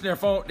never reach in their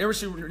phone. They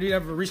should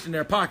never reached in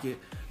their pocket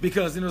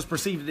because it was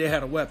perceived that they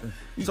had a weapon.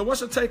 So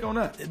what's your take on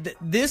that?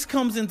 This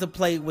comes into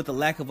play with a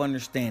lack of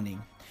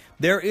understanding.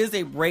 There is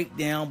a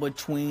breakdown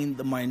between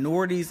the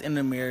minorities in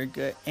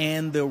America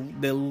and the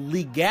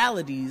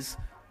legalities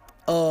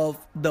of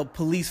the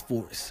police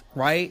force,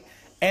 right?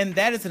 And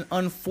that is an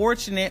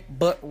unfortunate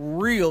but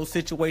real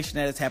situation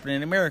that is happening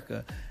in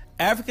America.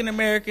 African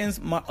Americans,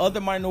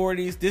 other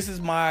minorities, this is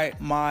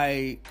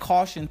my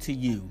caution to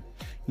you.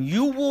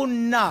 You will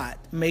not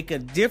make a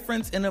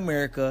difference in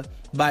America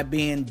by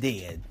being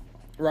dead.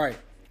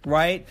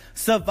 Right?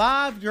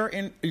 Survive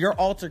your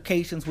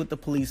altercations with the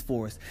police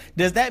force.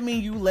 Does that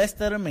mean you less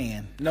than a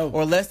man? No.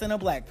 Or less than a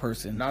black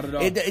person? Not at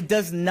all. It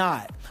does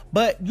not.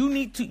 But you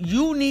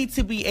need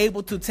to be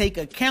able to take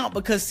account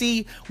because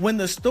see, when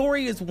the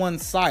story is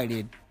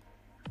one-sided,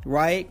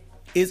 right,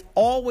 it's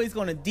always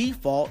going to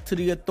default to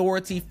the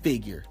authority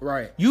figure.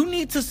 Right. You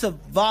need to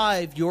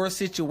survive your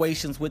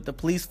situations with the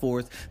police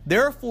force.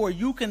 Therefore,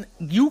 you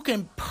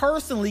can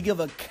personally give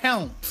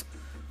account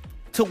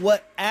to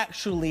what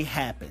actually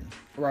happened.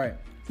 Right.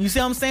 You see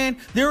what I'm saying?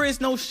 There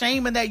is no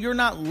shame in that you're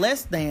not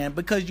less than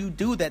because you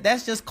do that.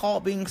 That's just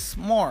called being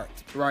smart.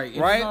 Right.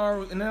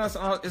 Right.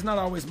 It's not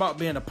always about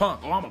being a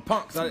punk. Oh, I'm a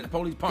punk because I let the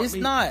police punk me. It's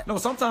not. No,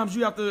 sometimes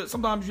you have to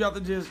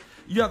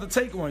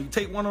take one. You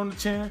take one on the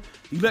chin,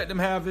 you let them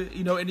have it,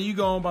 and then you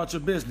go on about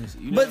your business.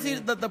 But see,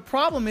 the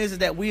problem is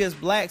that we as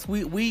blacks,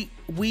 we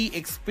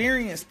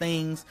experience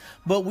things,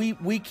 but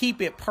we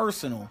keep it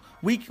personal.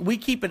 We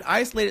keep it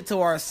isolated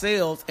to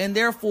ourselves, and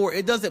therefore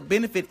it doesn't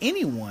benefit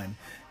anyone.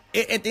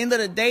 at the end of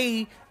the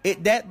day,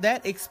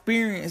 that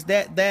experience,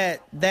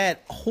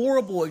 that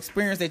horrible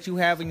experience that you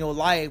have in your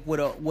life with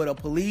a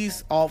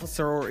police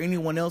officer or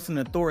anyone else in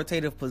an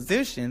authoritative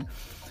position,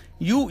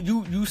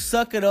 you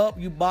suck it up,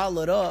 you bottle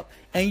it up,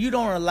 and you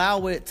don't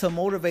allow it to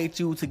motivate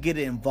you to get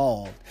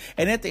involved.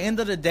 And at the end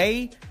of the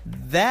day,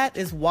 that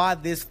is why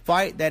this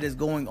fight that is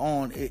going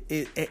on,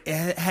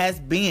 it has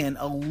been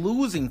a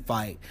losing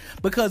fight,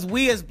 because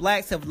we as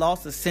blacks have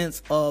lost a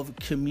sense of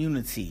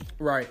community.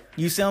 Right.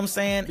 You see what I'm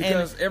saying?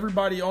 Because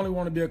everybody only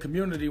want to be a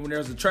community when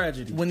there's a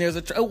tragedy. When there's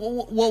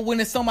when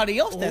it's somebody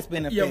else that's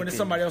been affected. Yeah, when it's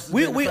somebody else.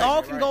 We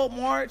all can go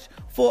march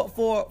for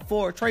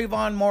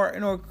Trayvon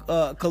Martin or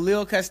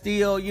Khalil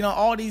Castillo,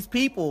 all these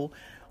people,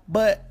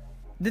 but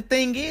the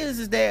thing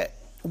is that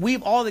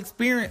we've all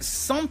experienced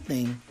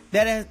something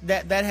that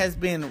has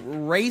been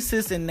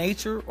racist in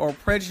nature or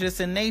prejudiced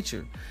in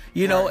nature,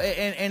 Right.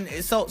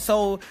 and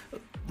so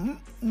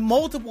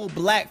multiple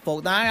black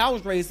folk. Now, I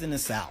was raised in the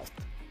South.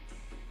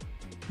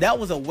 That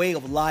was a way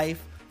of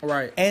life,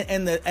 Right.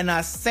 And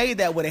I say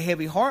that with a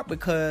heavy heart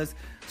because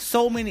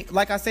so many,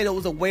 like I said, it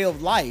was a way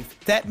of life.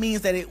 That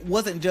means that it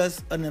wasn't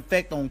just an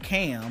effect on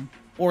Cam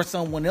or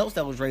someone else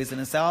that was raised in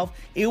the South.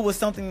 It was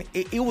something.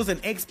 It was an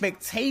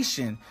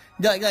expectation.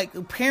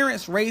 Like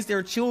parents raise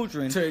their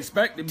children to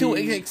expect to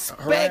be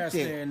harassed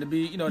and to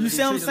be, you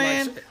see what I'm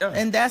saying? Like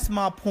and that's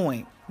my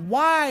point.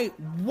 Why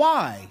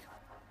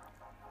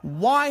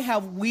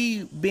have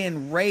we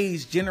been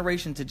raised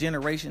generation to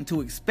generation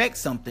to expect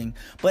something,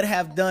 but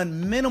have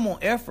done minimal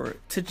effort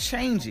to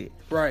change it?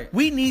 Right.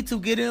 We need to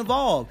get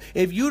involved.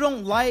 If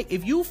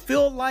you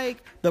feel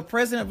like the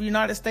president of the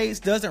United States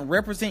doesn't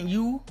represent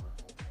you,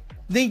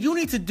 then you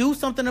need to do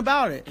something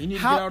about it. You need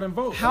to get out and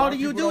vote. How do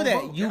you do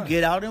that? Vote. You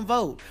get out and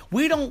vote.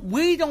 We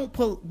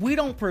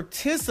don't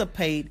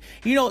participate.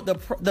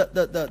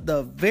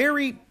 The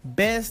very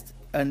best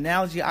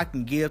analogy I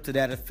can give to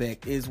that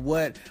effect is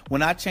when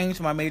I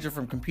changed my major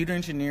from computer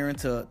engineering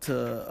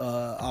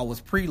to I was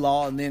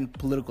pre-law and then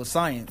political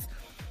science.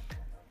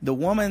 The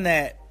woman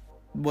that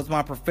was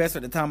my professor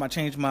at the time I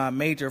changed my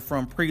major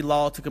from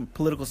pre-law to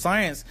political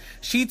science,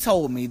 she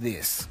told me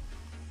this,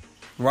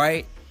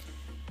 right?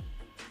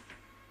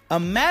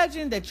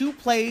 Imagine that you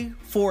play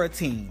for a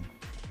team.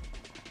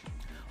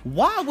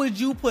 Why would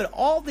you put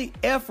all the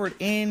effort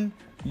in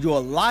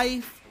your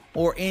life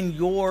or in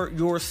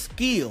your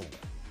skill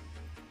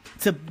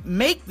to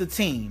make the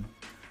team,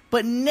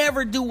 but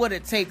never do what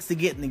it takes to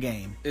get in the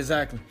game?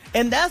 Exactly.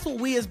 And that's what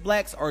we as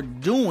blacks are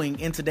doing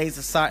in today's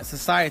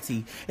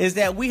society, is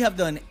that we have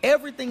done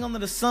everything under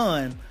the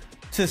sun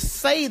to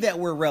say that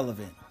we're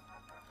relevant.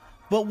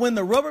 But when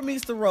the rubber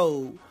meets the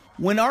road,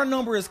 when our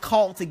number is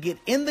called to get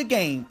in the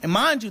game, and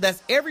mind you,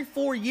 that's every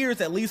 4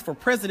 years at least for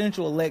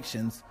presidential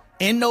elections,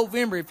 in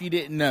November if you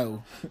didn't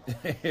know,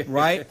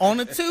 right? On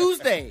a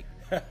Tuesday.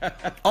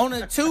 On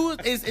a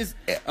Tuesday,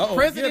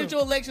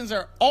 presidential elections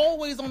are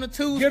always on a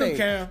Tuesday. Get 'em,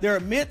 Cam. There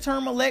are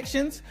midterm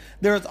elections.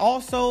 There's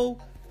also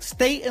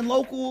state and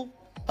local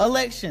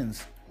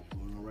elections.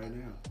 Right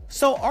now.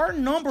 So our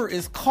number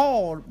is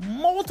called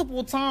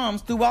multiple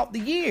times throughout the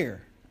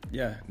year.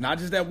 Yeah, not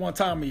just that one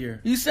time a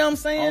year. You see what I'm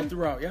saying? All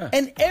throughout, yeah.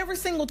 And every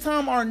single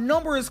time our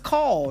number is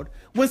called,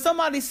 when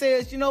somebody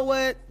says, you know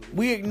what,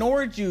 we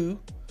ignored you,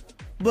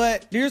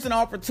 but there's an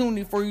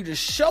opportunity for you to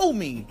show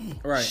me,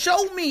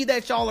 show me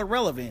that y'all are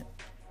relevant,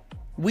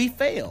 we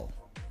fail.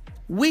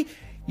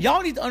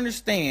 Y'all need to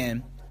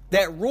understand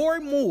that Roy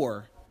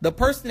Moore, the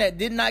person that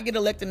did not get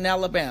elected in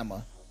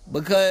Alabama,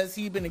 because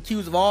he'd been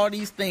accused of all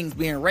these things,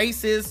 being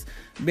racist,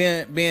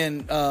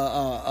 being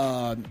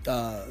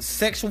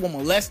sexual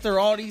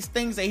molester, all these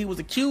things that he was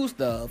accused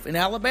of in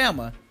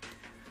Alabama.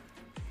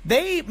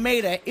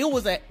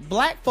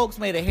 Black folks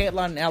made a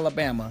headline in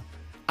Alabama.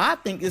 I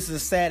think this is a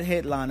sad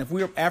headline. If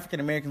we're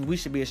African Americans, we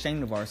should be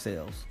ashamed of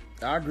ourselves.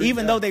 I agree.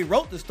 Even though they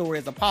wrote the story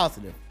as a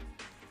positive.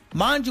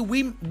 Mind you,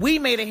 we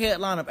made a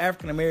headline of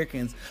African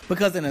Americans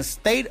because in a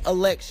state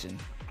election,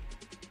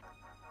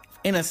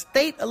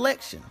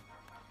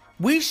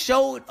 we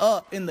showed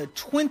up in the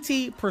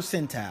 20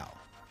 percentile.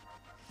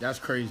 That's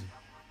crazy.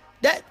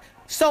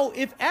 So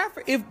if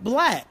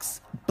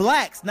blacks,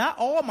 not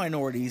all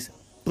minorities,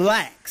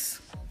 blacks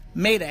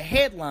made a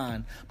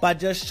headline by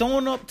just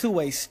showing up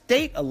to a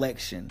state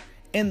election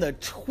in the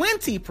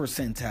 20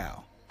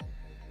 percentile,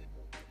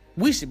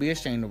 we should be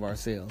ashamed of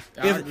ourselves.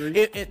 I agree.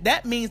 If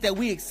that means that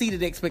we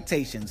exceeded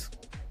expectations.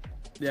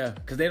 Yeah,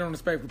 because they don't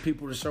expect for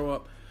people to show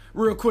up.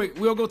 Real quick,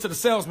 we'll go to the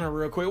salesman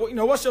real quick.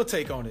 What's your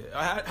take on it?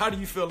 How do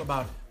you feel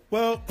about it?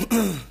 Well,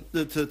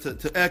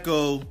 to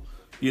echo,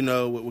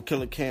 what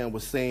Killer Cam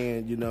was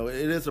saying, it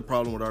is a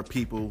problem with our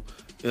people.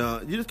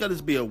 You just got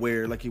to be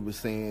aware, like he was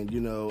saying.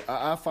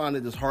 I find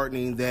it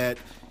disheartening that,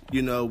 we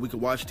can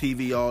watch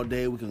TV all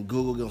day, we can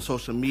Google, get on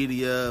social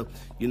media,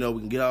 we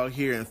can get out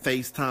here and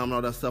FaceTime and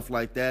all that stuff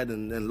like that,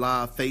 and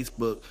live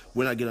Facebook.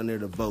 We're not getting on there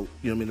to vote,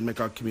 to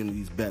make our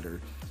communities better.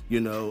 You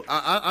know,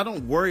 I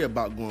don't worry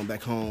about going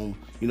back home,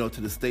 you know,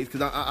 to the States,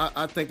 because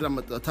I think that I'm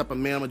the type of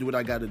man, I'm going to do what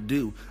I got to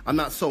do. I'm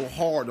not so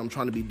hard I'm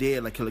trying to be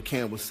dead, like Killer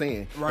Cam was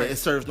saying. Right. It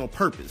serves no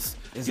purpose.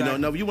 Exactly. You know,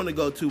 now if you want to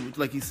go to,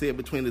 like he said,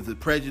 between is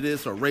it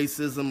prejudice or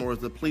racism or is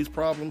it a police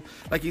problem,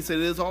 like he said,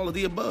 it is all of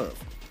the above.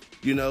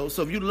 You know,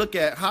 so if you look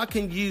at how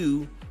can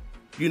you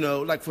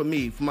know, like for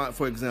me,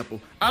 for example,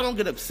 I don't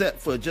get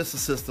upset for a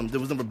justice system that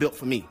was never built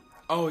for me.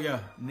 Oh yeah.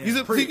 You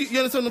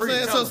understand what I'm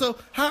saying? So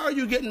how are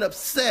you getting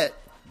upset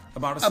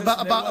about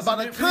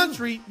a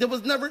country that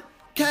was never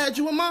had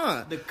you in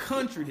mind? The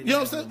country. You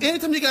know what I'm saying?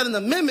 Anytime you got an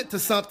amendment to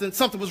something,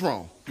 something was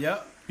wrong.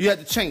 Yep. You had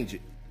to change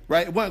it,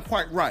 right? It wasn't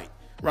quite right,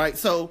 right?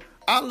 So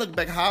I look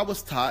back how I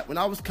was taught when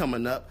I was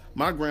coming up.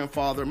 My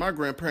grandfather, my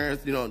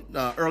grandparents, you know,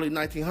 early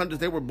 1900s,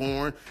 they were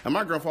born, and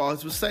my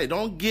grandfather would say,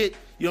 don't get,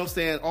 you know what I'm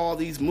saying, all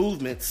these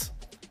movements,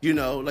 you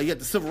know, like you had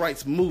the civil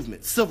rights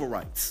movement, civil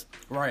rights.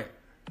 Right.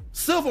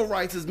 Civil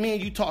rights is me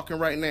and you talking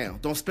right now.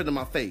 Don't spit in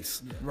my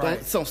face.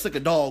 Right. Don't stick a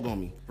dog on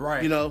me.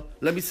 Right. You know,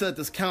 let me sit at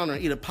this counter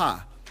and eat a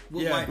pie.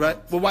 Yeah.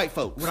 Right. With white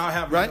folks. Without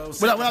having right. to go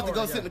Without having to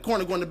go sit in the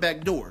corner, go in the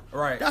back door.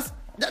 Right.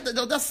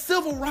 That's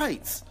civil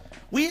rights.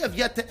 We have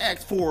yet to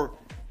ask for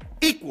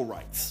equal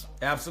rights.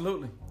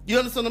 Absolutely. You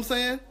understand what I'm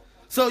saying?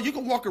 So you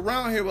can walk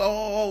around here,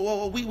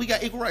 we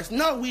got equal rights.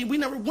 No, we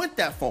never went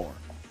that far.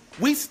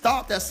 We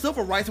stopped at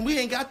civil rights and we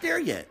ain't got there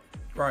yet.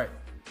 Right.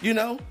 You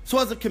know? So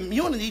as a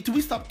community, till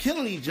we stop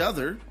killing each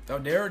other. Oh,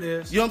 there it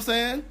is. You know what I'm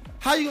saying?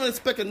 How you going to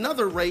expect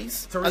another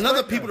race,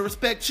 another people to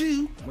respect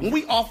you when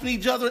we offing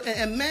each other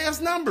in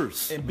mass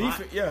numbers? And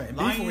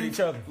beefing with each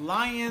other.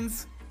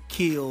 Lions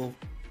kill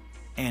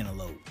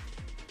antelope.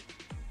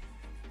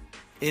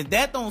 If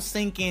that don't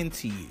sink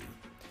into you,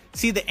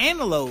 see, the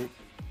antelope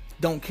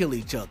don't kill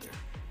each other.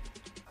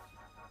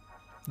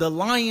 The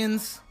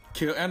lions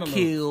Kill antelope.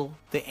 kill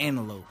the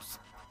antelopes.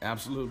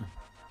 Absolutely.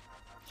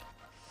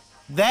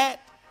 That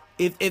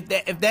if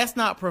that's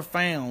not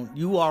profound,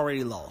 you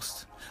already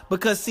lost.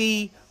 Because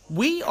see,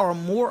 we are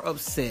more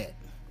upset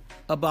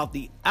about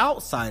the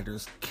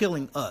outsiders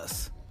killing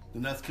us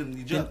And that's killing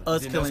each than other.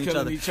 us Then killing us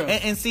killing each each other.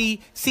 other. And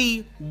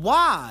see,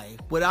 why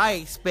would I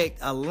expect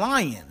a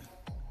lion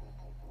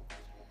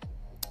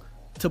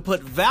to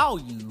put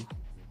value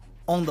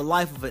on the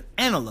life of an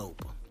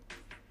antelope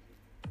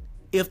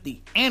if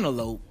the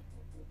antelope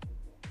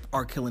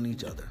are killing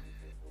each other?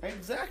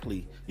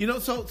 Exactly. You know,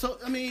 so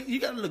I mean, you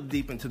got to look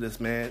deep into this,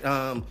 man.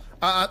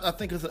 I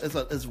think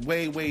it's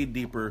way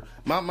deeper.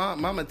 My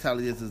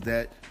mentality is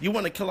that you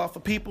want to kill off the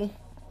people.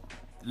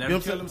 Let You know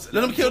them what I'm saying?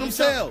 Let them kill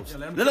themselves. Yeah,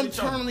 let kill them each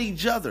other. turn on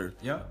each other.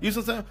 Yeah. You know what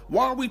I'm saying?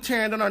 Why are we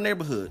tearing down our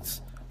neighborhoods?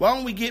 Why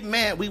don't we get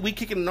mad? We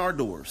kicking in our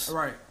doors.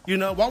 Right. You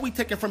know, why are we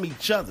taking from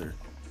each other?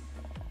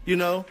 You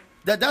know?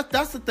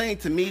 That's the thing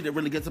to me that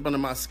really gets up under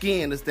my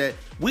skin is that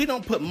we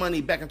don't put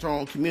money back into our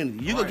own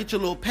community. You go Right. get your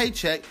little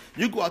paycheck,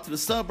 you go out to the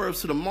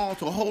suburbs, to the mall,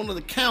 to a whole other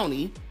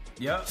county,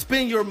 Yeah.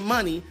 spend your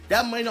money,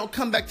 that money don't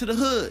come back to the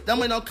hood. That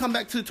money don't come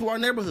back to our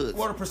neighborhoods.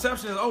 Well, the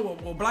perception is,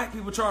 well, black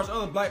people charge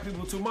other black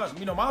people too much.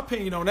 You know, my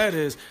opinion on that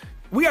is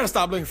we got to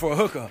stop looking for a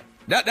hookup.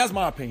 That's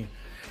my opinion.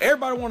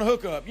 Everybody want to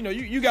hook up. You know,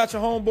 you got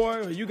your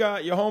homeboy or you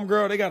got your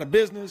homegirl, they got a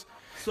business.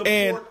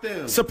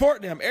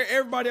 Support them.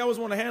 Everybody always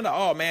want to handle.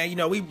 Oh man, you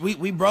know we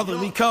brother,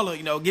 we color.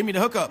 You know, give me the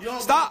hookup. You don't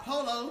Stop.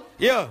 Go to Polo,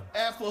 Yeah.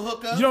 ask for a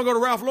hookup. You don't go to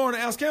Ralph Lauren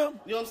and ask him.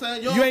 You know what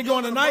I'm saying? You ain't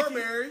going to Nike.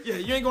 Burberry. Yeah,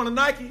 you ain't going to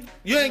Nike.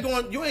 You ain't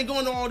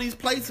going to all these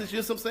places. You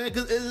know what I'm saying?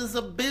 Because it is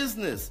a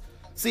business.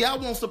 See, I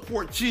won't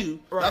support you.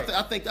 Right.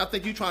 I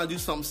think you trying to do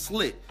something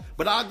slick.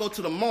 But I'll go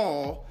to the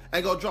mall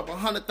and go drop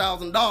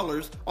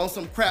 $100,000 on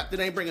some crap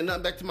that ain't bringing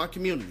nothing back to my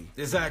community.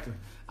 Exactly.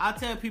 I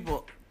tell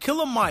people,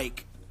 Killer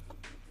Mike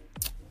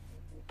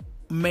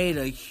made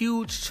a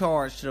huge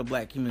charge to the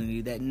black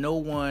community that no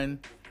one,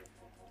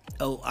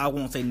 I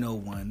won't say no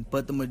one,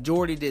 but the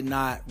majority did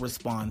not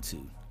respond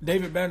to.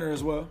 David Banner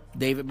as well.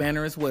 David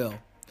Banner as well.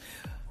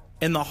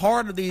 In the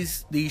heart of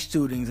these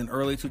shootings in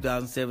early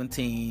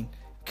 2017,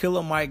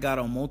 Killer Mike got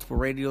on multiple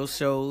radio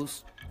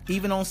shows,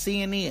 even on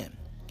CNN,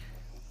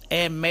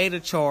 and made a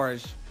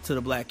charge to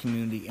the black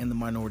community and the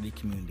minority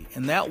community.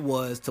 And that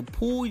was to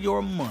pull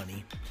your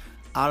money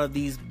out of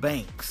these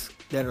banks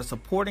that are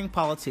supporting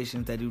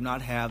politicians that do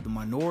not have the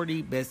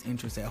minority best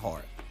interests at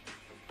heart.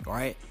 All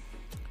right?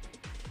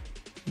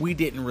 We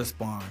didn't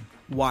respond.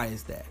 Why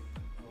is that?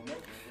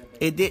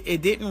 We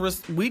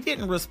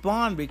didn't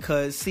respond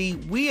because, see,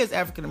 we as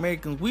African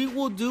Americans, we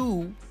will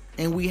do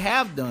and we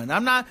have done.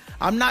 I'm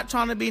not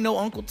trying to be no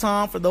Uncle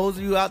Tom for those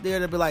of you out there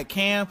that be like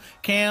Cam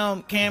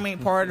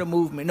ain't part of the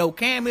movement. No,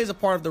 Cam is a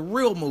part of the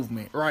real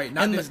movement. Right.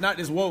 Not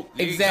this woke.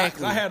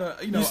 Exactly. I had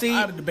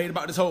a debate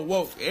about this whole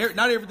woke.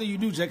 Not everything you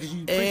do, Jack, because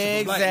you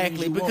preach black.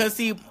 Exactly. Because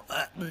see,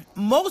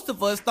 most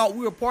of us thought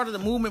we were part of the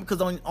movement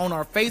because on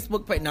our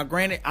Facebook page. Now,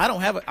 granted, I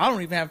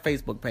don't even have a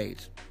Facebook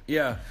page.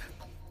 Yeah.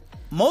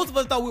 Most of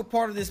us thought we were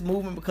part of this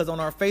movement because on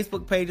our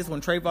Facebook pages, when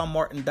Trayvon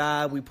Martin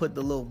died, we put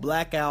the little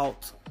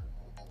blackout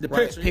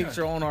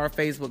picture on our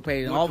Facebook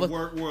page, and all of us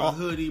wore a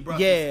hoodie, brought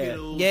see,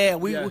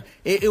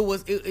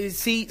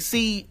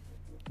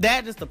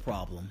 that is the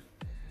problem.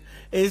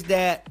 is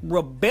that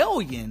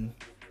rebellion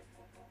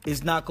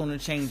is not going to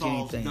change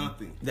Solves anything.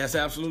 nothing. That's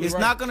absolutely It's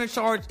right. not going to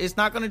charge. It's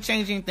not going to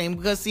change anything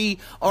because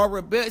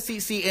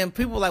and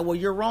people are like, well,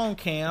 you're wrong,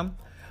 Cam.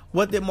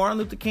 What did Martin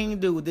Luther King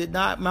do? Did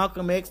not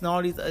Malcolm X and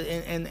all these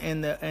and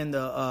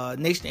the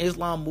Nation of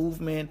Islam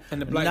movement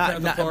And the Black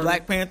Panther Party.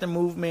 Black Panther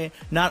movement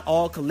not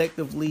all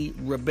collectively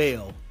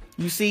rebel?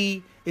 You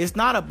see, it's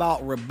not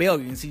about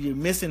rebellion. See, you're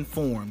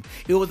misinformed.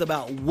 It was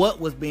about what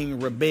was being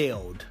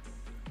rebelled.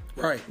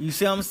 Right. You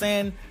see what I'm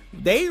saying?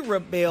 They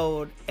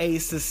rebelled a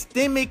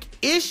systemic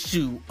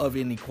issue of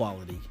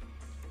inequality.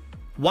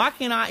 Why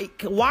can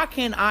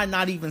I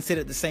not even sit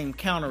at the same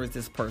counter as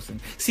this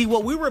person? See,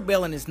 what we're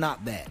rebelling is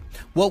not that.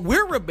 What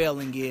we're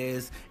rebelling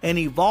is an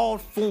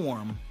evolved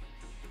form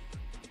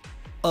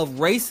of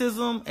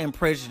racism and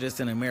prejudice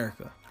in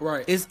America.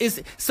 Right.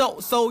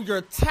 So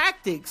your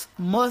tactics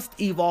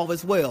must evolve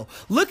as well.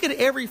 Look at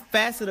every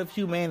facet of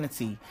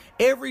humanity,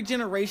 every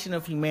generation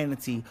of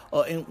humanity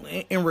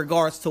in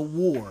regards to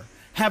war.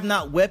 Have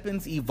not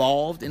weapons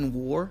evolved in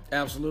war?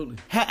 Absolutely.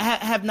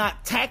 Have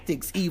not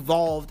tactics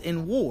evolved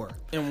in war?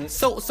 And-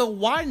 So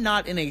why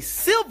not in a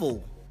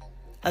civil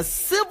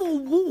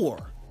war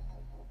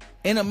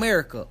in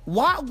America?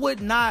 Why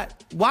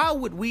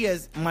would we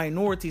as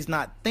minorities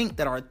not think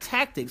that our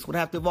tactics would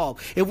have to evolve?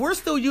 If we're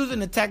still using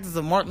the tactics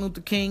of Martin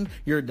Luther King,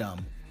 you're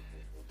dumb.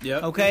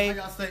 Yep. Okay?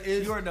 Like I say,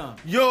 is You're dumb.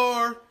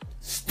 You're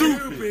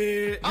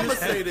stupid. I'm gonna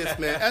say this,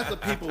 man. As a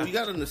people, we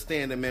gotta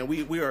understand that, man.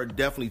 We are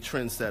definitely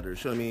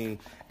trendsetters. You know what I mean?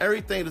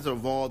 Everything that's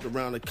evolved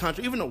around the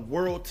country, even the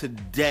world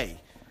today,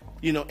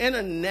 you know,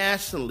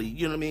 internationally,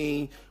 you know what I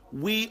mean?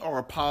 We are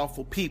a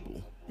powerful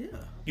people. Yeah.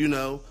 You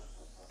know?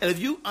 And if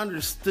you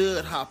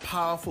understood how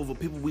powerful of a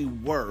people we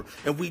were,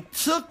 and we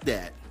took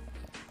that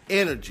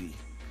energy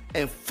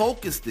and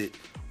focused it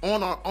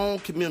on our own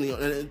community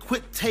and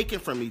quit taking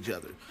from each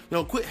other, you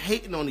know, quit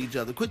hating on each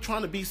other, quit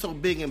trying to be so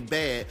big and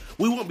bad,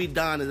 we won't be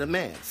dying in a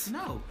mass.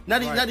 No.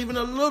 Not Right. even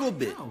a little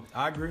bit. No.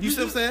 I agree. You see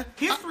what I'm saying?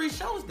 History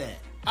shows that.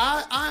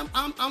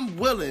 I'm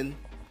willing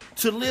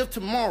to live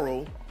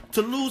tomorrow,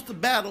 to lose the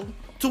battle,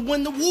 to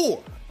win the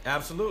war.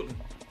 Absolutely.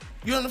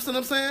 You understand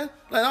what I'm saying?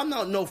 Like, I'm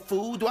not no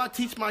fool. Do I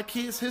teach my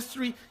kids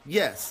history?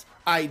 Yes,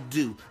 I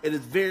do. It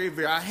is very,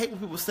 very... I hate when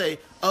people say,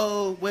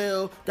 oh,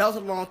 well, that was a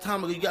long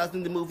time ago. You guys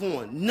need to move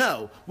on.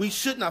 No, we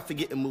should not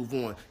forget and move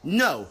on.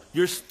 No,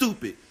 you're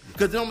stupid.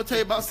 Because then I'm going to tell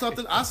you about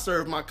something. I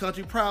served my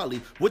country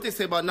proudly. What they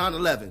say about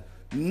 9/11,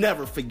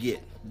 never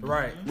forget.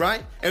 Right.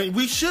 Right? And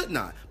we should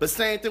not. But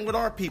same thing with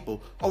our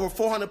people. Over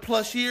 400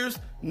 plus years,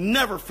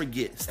 never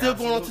forget. Still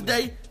going on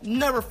Absolutely. today,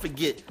 never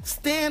forget.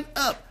 Stand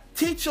up.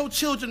 Teach your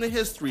children the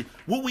history,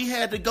 what we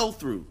had to go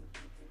through.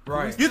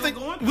 Right. You think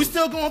we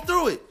still going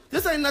through it?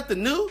 This ain't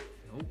nothing new.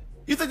 Nope.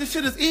 You think this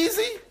shit is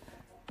easy?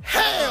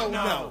 Hell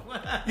no.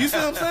 You see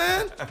what I'm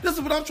saying? This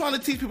is what I'm trying to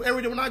teach people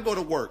every day when I go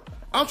to work.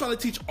 I'm trying to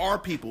teach our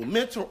people,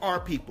 mentor our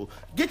people.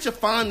 Get your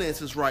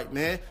finances right,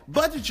 man.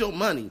 Budget your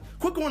money.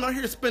 Quit going out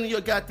here spending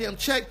your goddamn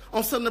check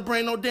on something that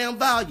bring no damn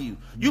value.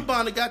 You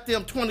buying a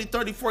goddamn $20,000,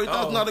 $30,000,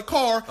 $40,000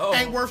 car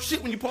ain't worth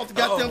shit when you pull up the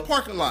goddamn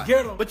parking lot.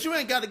 Get 'em. But you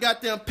ain't got a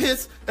goddamn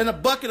piss and a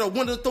bucket or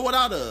window to throw it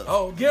out of.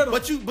 Oh, get 'em.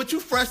 But you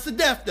fresh to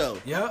death though.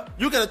 Yep.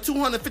 You got a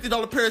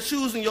 $250 pair of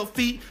shoes in your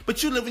feet,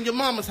 but you live in your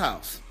mama's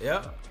house.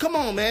 Yep. Come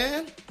on,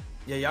 man.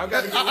 Yeah, y'all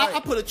got to get I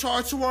right. put a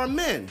charge to our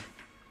men.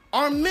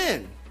 Our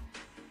men.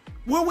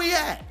 Where we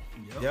at?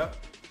 Yep.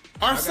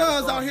 Our gotta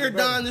sons start out here getting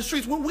better. dying in the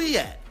streets. Where we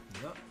at?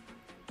 Yep.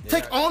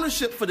 Take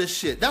ownership for this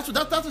shit. That's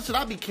what shit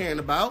I be caring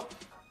about.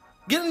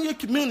 Get in your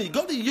community.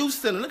 Go to the youth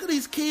center. Look at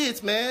these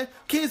kids, man.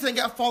 Kids ain't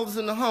got fathers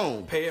in the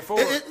home. Pay it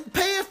forward.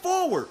 Pay it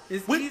forward.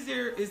 It's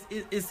easier.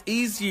 It's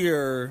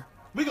easier.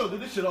 We gonna do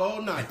this shit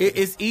all night.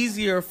 It's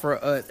easier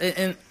for us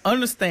and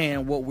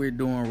understand what we're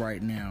doing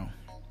right now.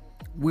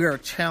 We are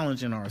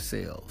challenging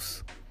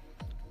ourselves.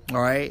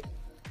 All right.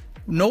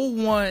 No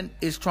one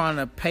is trying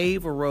to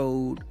pave a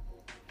road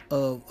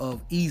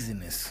of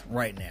easiness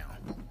right now,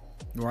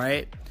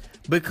 right?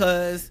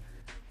 Because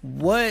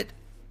what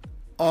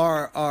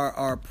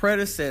our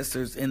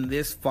predecessors in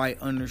this fight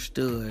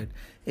understood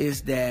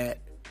is that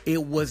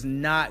it was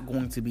not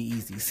going to be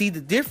easy. See, the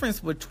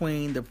difference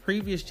between the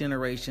previous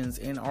generations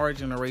and our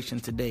generation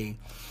today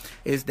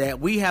is that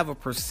we have a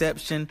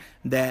perception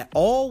that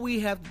all we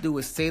have to do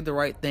is say the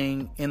right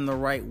thing in the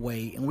right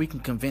way, and we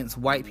can convince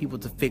white people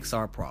to fix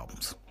our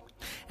problems.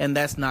 And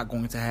that's not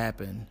going to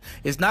happen.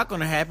 It's not going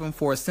to happen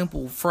for a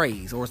simple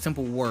phrase or a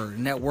simple word,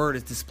 and that word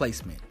is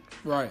displacement.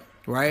 Right.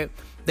 Right?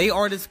 They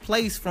are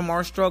displaced from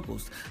our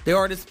struggles. They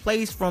are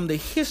displaced from the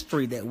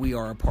history that we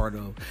are a part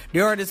of. They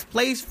are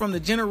displaced from the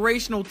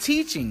generational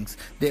teachings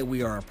that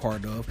we are a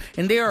part of.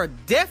 And they are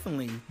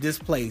definitely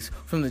displaced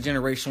from the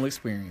generational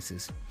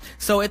experiences.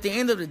 So at the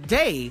end of the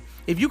day,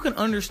 if you can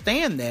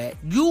understand that,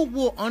 you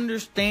will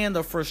understand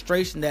the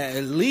frustration that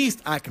at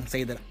least I can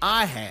say that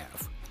I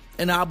have.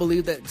 And I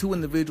believe that two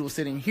individuals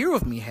sitting here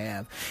with me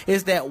have,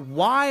 is that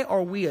why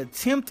are we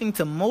attempting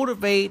to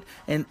motivate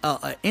an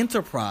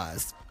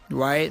enterprise,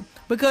 right?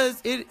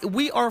 Because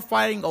we are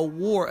fighting a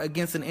war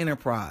against an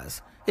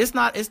enterprise. It's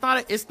not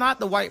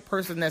the white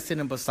person that's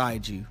sitting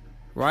beside you.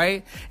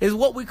 right, is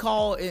what we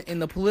call in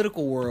the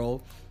political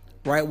world,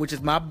 right, which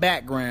is my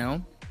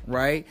background,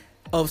 right,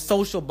 of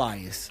social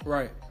bias.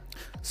 Right.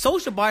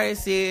 Social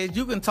bias is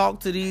you can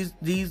talk to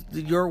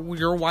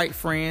your white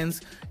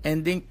friends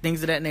and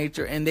things of that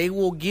nature, and they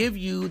will give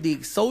you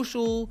the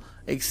socially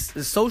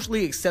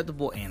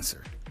acceptable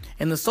answer.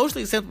 And the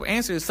socially acceptable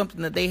answer is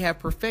something that they have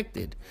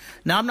perfected.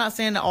 Now, I'm not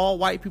saying that all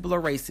white people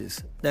are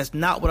racist. That's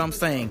not what I'm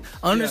saying.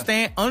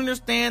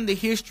 Understand the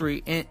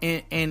history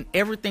and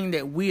everything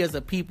that we as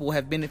a people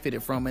have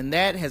benefited from, and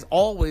that has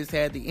always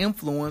had the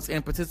influence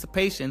and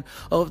participation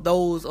of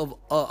those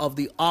of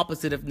the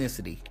opposite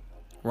ethnicity.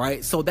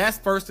 Right? So that's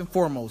first and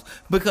foremost,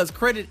 because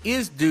credit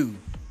is due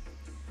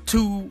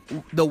to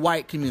the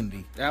white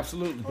community.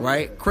 Absolutely.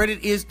 Right?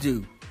 Credit is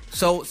due.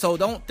 So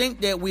don't think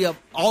that we have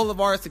all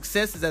of our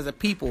successes as a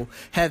people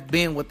have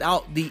been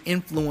without the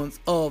influence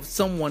of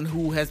someone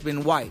who has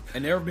been white.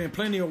 And there have been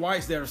plenty of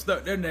whites that have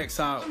stuck their necks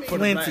out for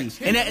Plenty. the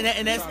blacks.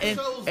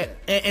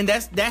 And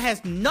that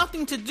has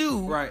nothing to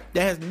do. Right.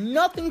 That has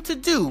nothing to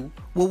do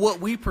with what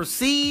we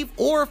perceive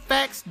or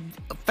facts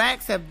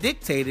have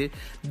dictated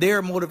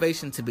their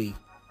motivation to be.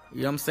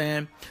 You know what I'm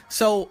saying?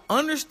 So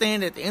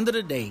understand at the end of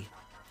the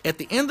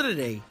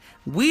day,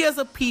 we as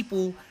a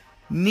people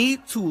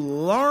need to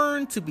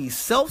learn to be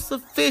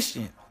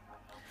self-sufficient,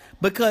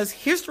 because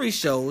history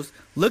shows.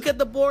 Look at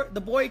the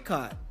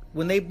boycott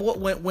when they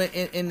when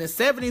in the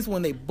 70s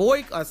when they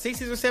 60s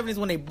or 70s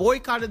when they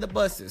boycotted the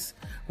buses,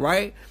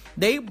 right?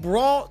 They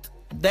brought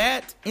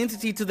that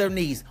entity to their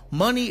knees.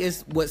 Money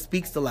is what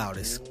speaks the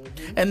loudest,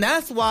 and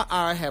that's why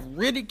I have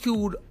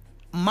ridiculed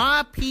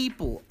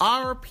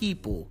our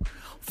people,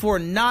 for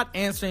not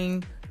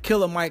answering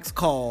Killer Mike's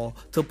call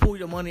to pull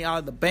your money out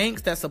of the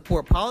banks that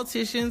support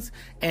politicians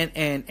and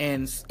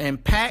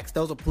PACs.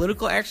 Those are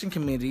political action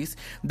committees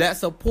that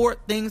support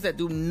things that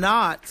do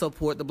not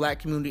support the black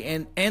community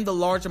and the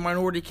larger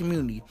minority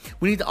community.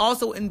 We need to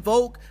also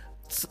invoke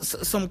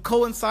some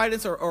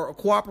coincidence or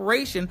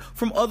cooperation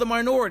from other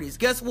minorities.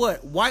 Guess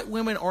what? White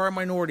women are a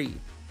minority,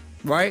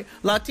 right?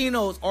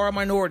 Latinos are a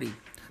minority.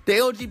 The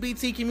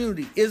LGBT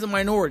community is a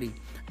minority.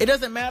 It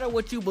doesn't matter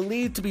what you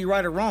believe to be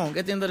right or wrong.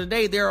 At the end of the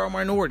day, they're a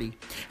minority.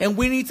 And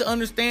we need to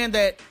understand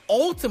that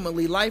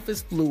ultimately life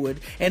is fluid,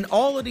 and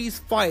all of these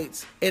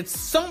fights at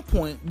some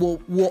point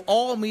will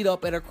all meet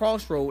up at a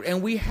crossroad.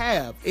 And we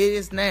have. It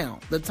is now.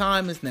 The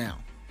time is now.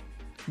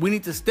 We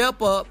need to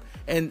step up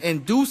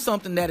and do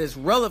something that is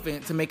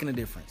relevant to making a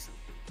difference.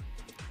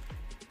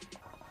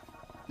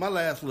 My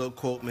last little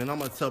quote, man, I'm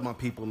going to tell my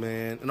people,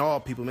 man, and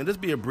all people, man,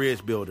 just be a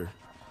bridge builder,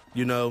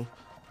 you know.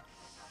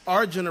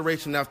 Our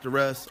generation after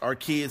us, our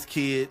kids,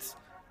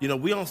 you know,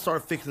 we don't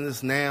start fixing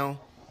this now.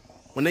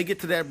 When they get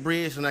to that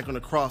bridge, they're not going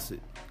to cross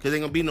it, because there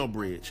ain't going to be no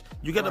bridge.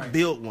 You got to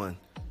build one.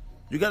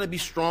 You got to be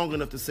strong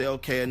enough to say,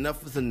 okay,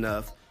 enough is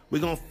enough.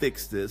 We're going to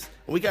fix this.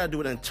 And we got to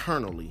do it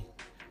internally.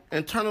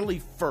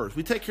 Internally first.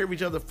 We take care of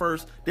each other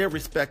first. They'll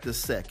respect us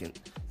second,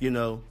 you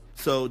know.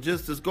 So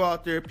just go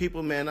out there,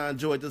 people, man. I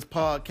enjoyed this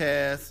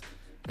podcast,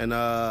 and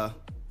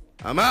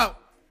I'm out.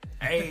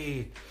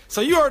 Hey, so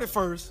you heard it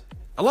first.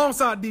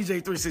 Alongside DJ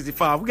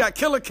 365, we got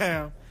Killer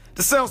Cam,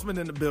 the salesman,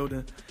 in the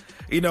building.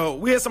 You know,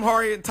 we had some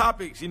hard-hitting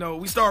topics. You know,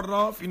 we started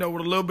off, you know,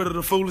 with a little bit of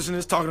the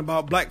foolishness, talking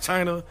about Blac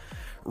Chyna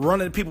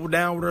running people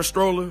down with her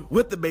stroller,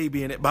 with the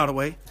baby in it, by the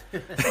way.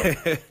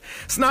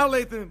 Snow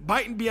Lathan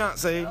biting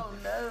Beyonce. Oh,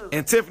 no.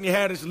 And Tiffany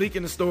Haddish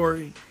leaking the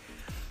story.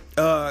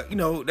 You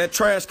know, that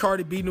trash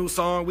Cardi B new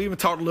song. We even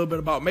talked a little bit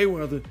about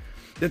Mayweather.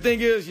 The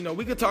thing is, you know,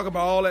 we could talk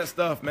about all that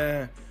stuff,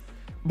 man.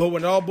 But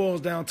when it all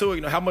boils down to it,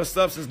 you know, how much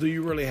substance do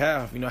you really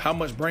have? You know, how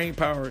much brain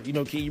power, you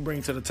know, can you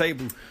bring to the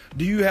table?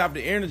 Do you have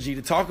the energy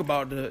to talk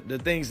about the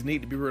things that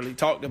need to be really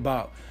talked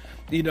about?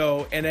 You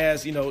know, and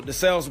as, you know, the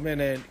salesman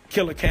and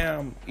Killer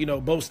Cam, you know,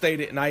 both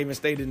stated, and I even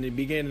stated in the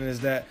beginning,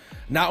 is that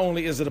not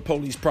only is it a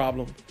police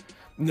problem,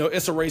 you know,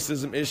 it's a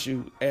racism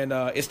issue, and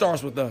it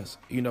starts with us.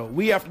 You know,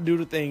 we have to do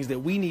the things that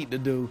we need to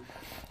do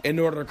in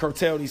order to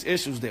curtail these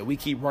issues that we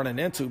keep running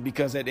into,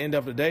 because at the end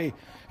of the day,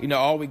 you know,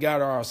 all we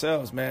got are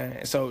ourselves, man.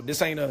 And so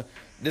this ain't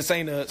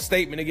a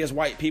statement against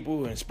white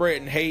people and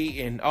spreading hate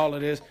and all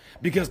of this,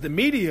 because the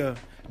media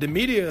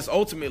is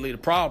ultimately the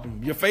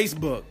problem. Your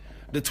Facebook,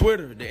 the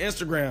Twitter, the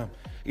Instagram,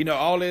 you know,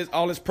 all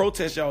this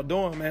protest y'all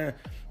doing, man.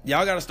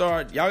 Y'all gotta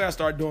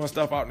start doing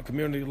stuff out in the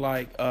community,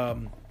 like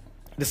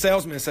the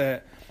salesman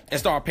said, and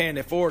start paying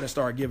it forward and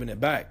start giving it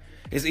back.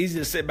 It's easy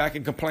to sit back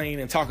and complain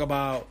and talk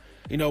about,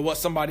 you know, what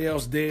somebody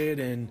else did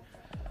and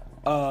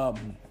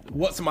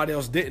what somebody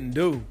else didn't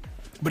do.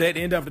 But at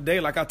the end of the day,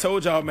 like I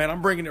told y'all, man,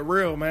 I'm bringing it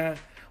real, man.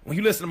 When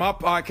you listen to my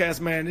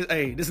podcast, man,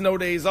 this no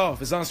days off.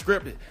 It's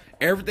unscripted.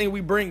 Everything we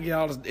bring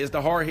y'all is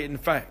the hard-hitting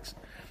facts.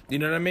 You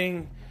know what I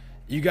mean?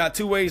 You got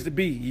two ways to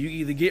be. You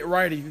either get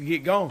right or you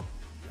get gone.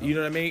 You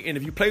know what I mean? And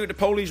if you play with the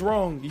police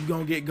wrong, you're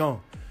going to get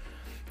gone.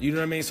 You know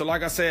what I mean? So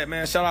like I said,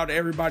 man, shout out to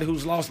everybody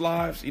who's lost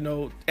lives, you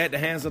know, at the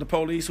hands of the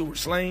police, who were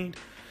slain.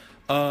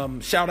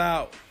 Shout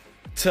out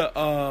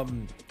to,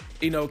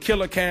 you know,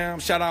 Killer Cam.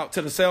 Shout out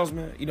to the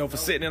salesman, you know, for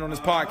sitting in on this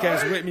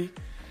podcast with me.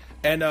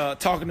 and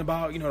talking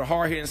about, the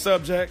hard-hitting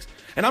subjects.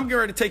 And I'm getting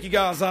ready to take you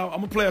guys out. I'm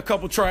going to play a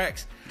couple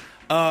tracks.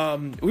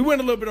 We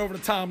went a little bit over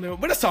the time limit,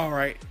 but it's all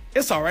right.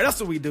 It's all right. That's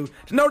what we do.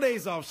 The No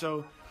Days Off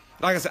show.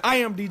 Like I said, I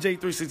am DJ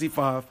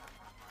 365.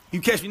 You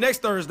catch me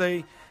next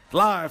Thursday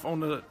live on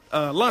the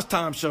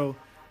lunchtime show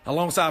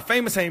alongside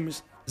Famous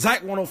Hamish,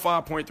 Zach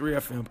 105.3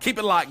 FM. Keep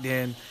it locked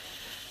in.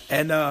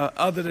 And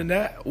other than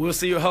that, we'll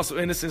see you at Hustle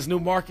Innocence New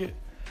Market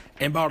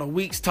in about a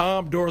week's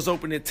time. Doors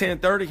open at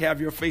 10:30. Have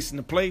your face in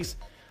the place.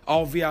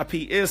 All VIP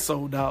is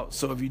sold out.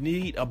 So if you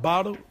need a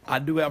bottle, I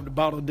do have the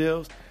bottle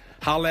deals.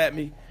 Holla at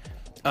me.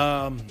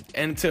 And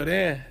until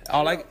then,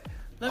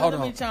 Let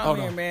me chime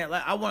in, man.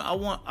 Like I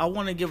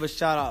want to give a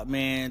shout out,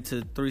 man,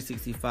 to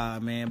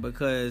 365, man,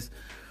 because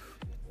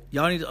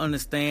y'all need to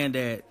understand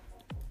that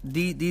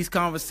these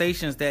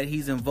conversations that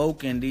he's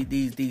invoking,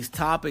 these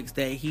topics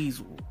that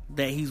he's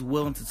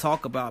willing to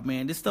talk about,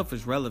 man, this stuff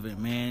is relevant,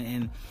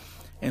 man,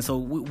 and so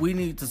we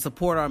need to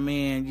support our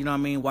man, you know what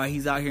I mean, while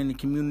he's out here in the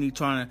community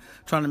trying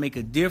to make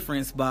a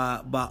difference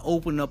by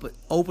opening up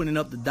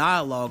the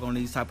dialogue on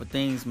these type of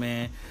things,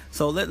 man.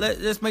 So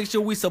let's make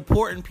sure we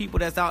supporting people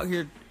that's out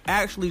here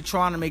actually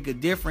trying to make a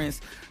difference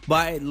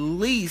by at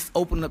least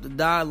opening up the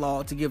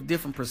dialogue to give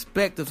different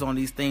perspectives on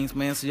these things,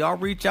 man. So y'all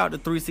reach out to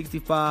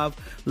 365,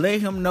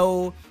 let him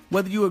know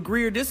whether you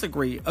agree or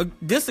disagree.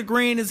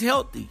 Disagreeing is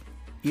healthy.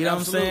 You know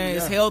Absolutely, what I'm saying?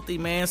 Yeah. It's healthy,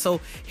 man.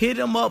 So hit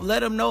him up,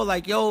 let him know,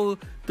 like, yo,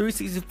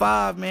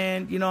 365,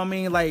 man, you know what I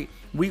mean? Like,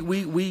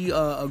 we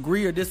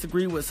agree or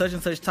disagree with such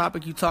and such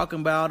topic you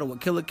talking about, or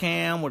with Killer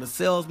Cam or the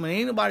salesman,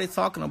 anybody's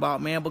talking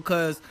about, man,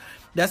 because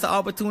that's an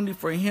opportunity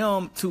for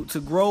him to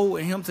grow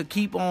and him to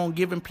keep on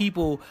giving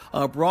people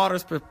a broader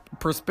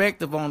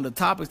perspective on the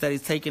topics that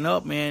he's taking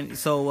up, man.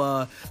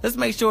 So let's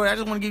make sure. I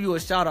just want to give you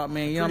a shout out,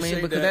 man. You know what I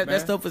mean? Because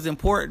that stuff is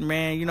important,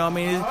 man. You know what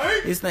I mean?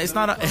 It's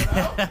not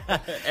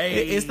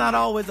it's not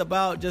always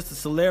about just the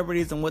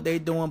celebrities and what they're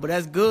doing, but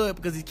that's good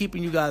because he's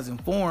keeping you guys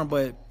informed.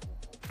 But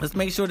let's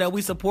make sure that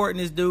we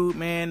supporting this dude,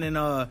 man, and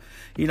I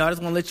just want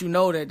to let you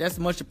know that that's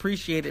much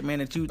appreciated, man.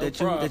 That you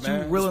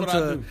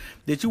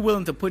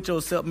willing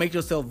to make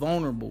yourself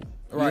vulnerable.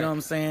 Right. You know what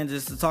I'm saying?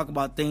 Just to talk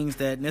about things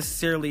that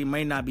necessarily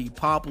may not be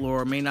popular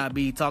or may not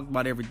be talked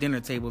about every dinner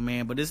table,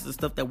 man. But this is the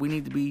stuff that we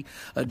need to be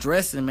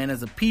addressing, man,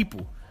 as a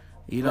people.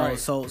 You know, right.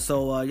 So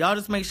y'all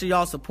just make sure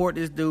y'all support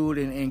this dude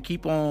and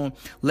keep on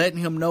letting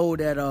him know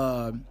that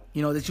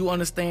that you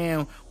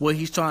understand what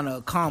he's trying to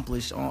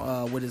accomplish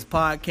with his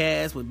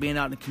podcast, with being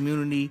out in the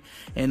community.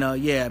 And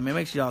man,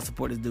 make sure y'all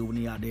support this dude when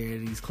he out there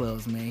at these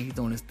clubs, man. He's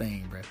doing his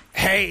thing, bro.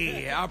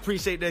 Hey, I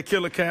appreciate that,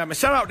 Killer Cam. And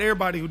shout out to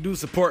everybody who do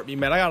support me,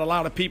 man. I got a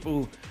lot of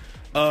people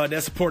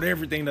that support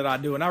everything that I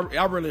do, and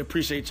I really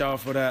appreciate y'all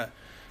for that.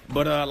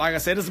 But like I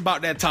said, it's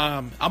about that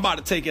time. I'm about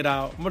to take it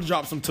out. I'm going to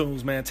drop some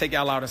tunes, man. Take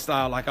y'all out in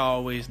style like I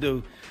always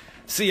do.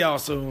 See y'all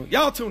soon.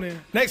 Y'all tune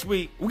in. Next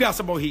week, we got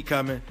some more heat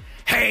coming.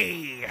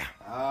 Hey!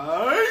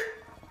 All right.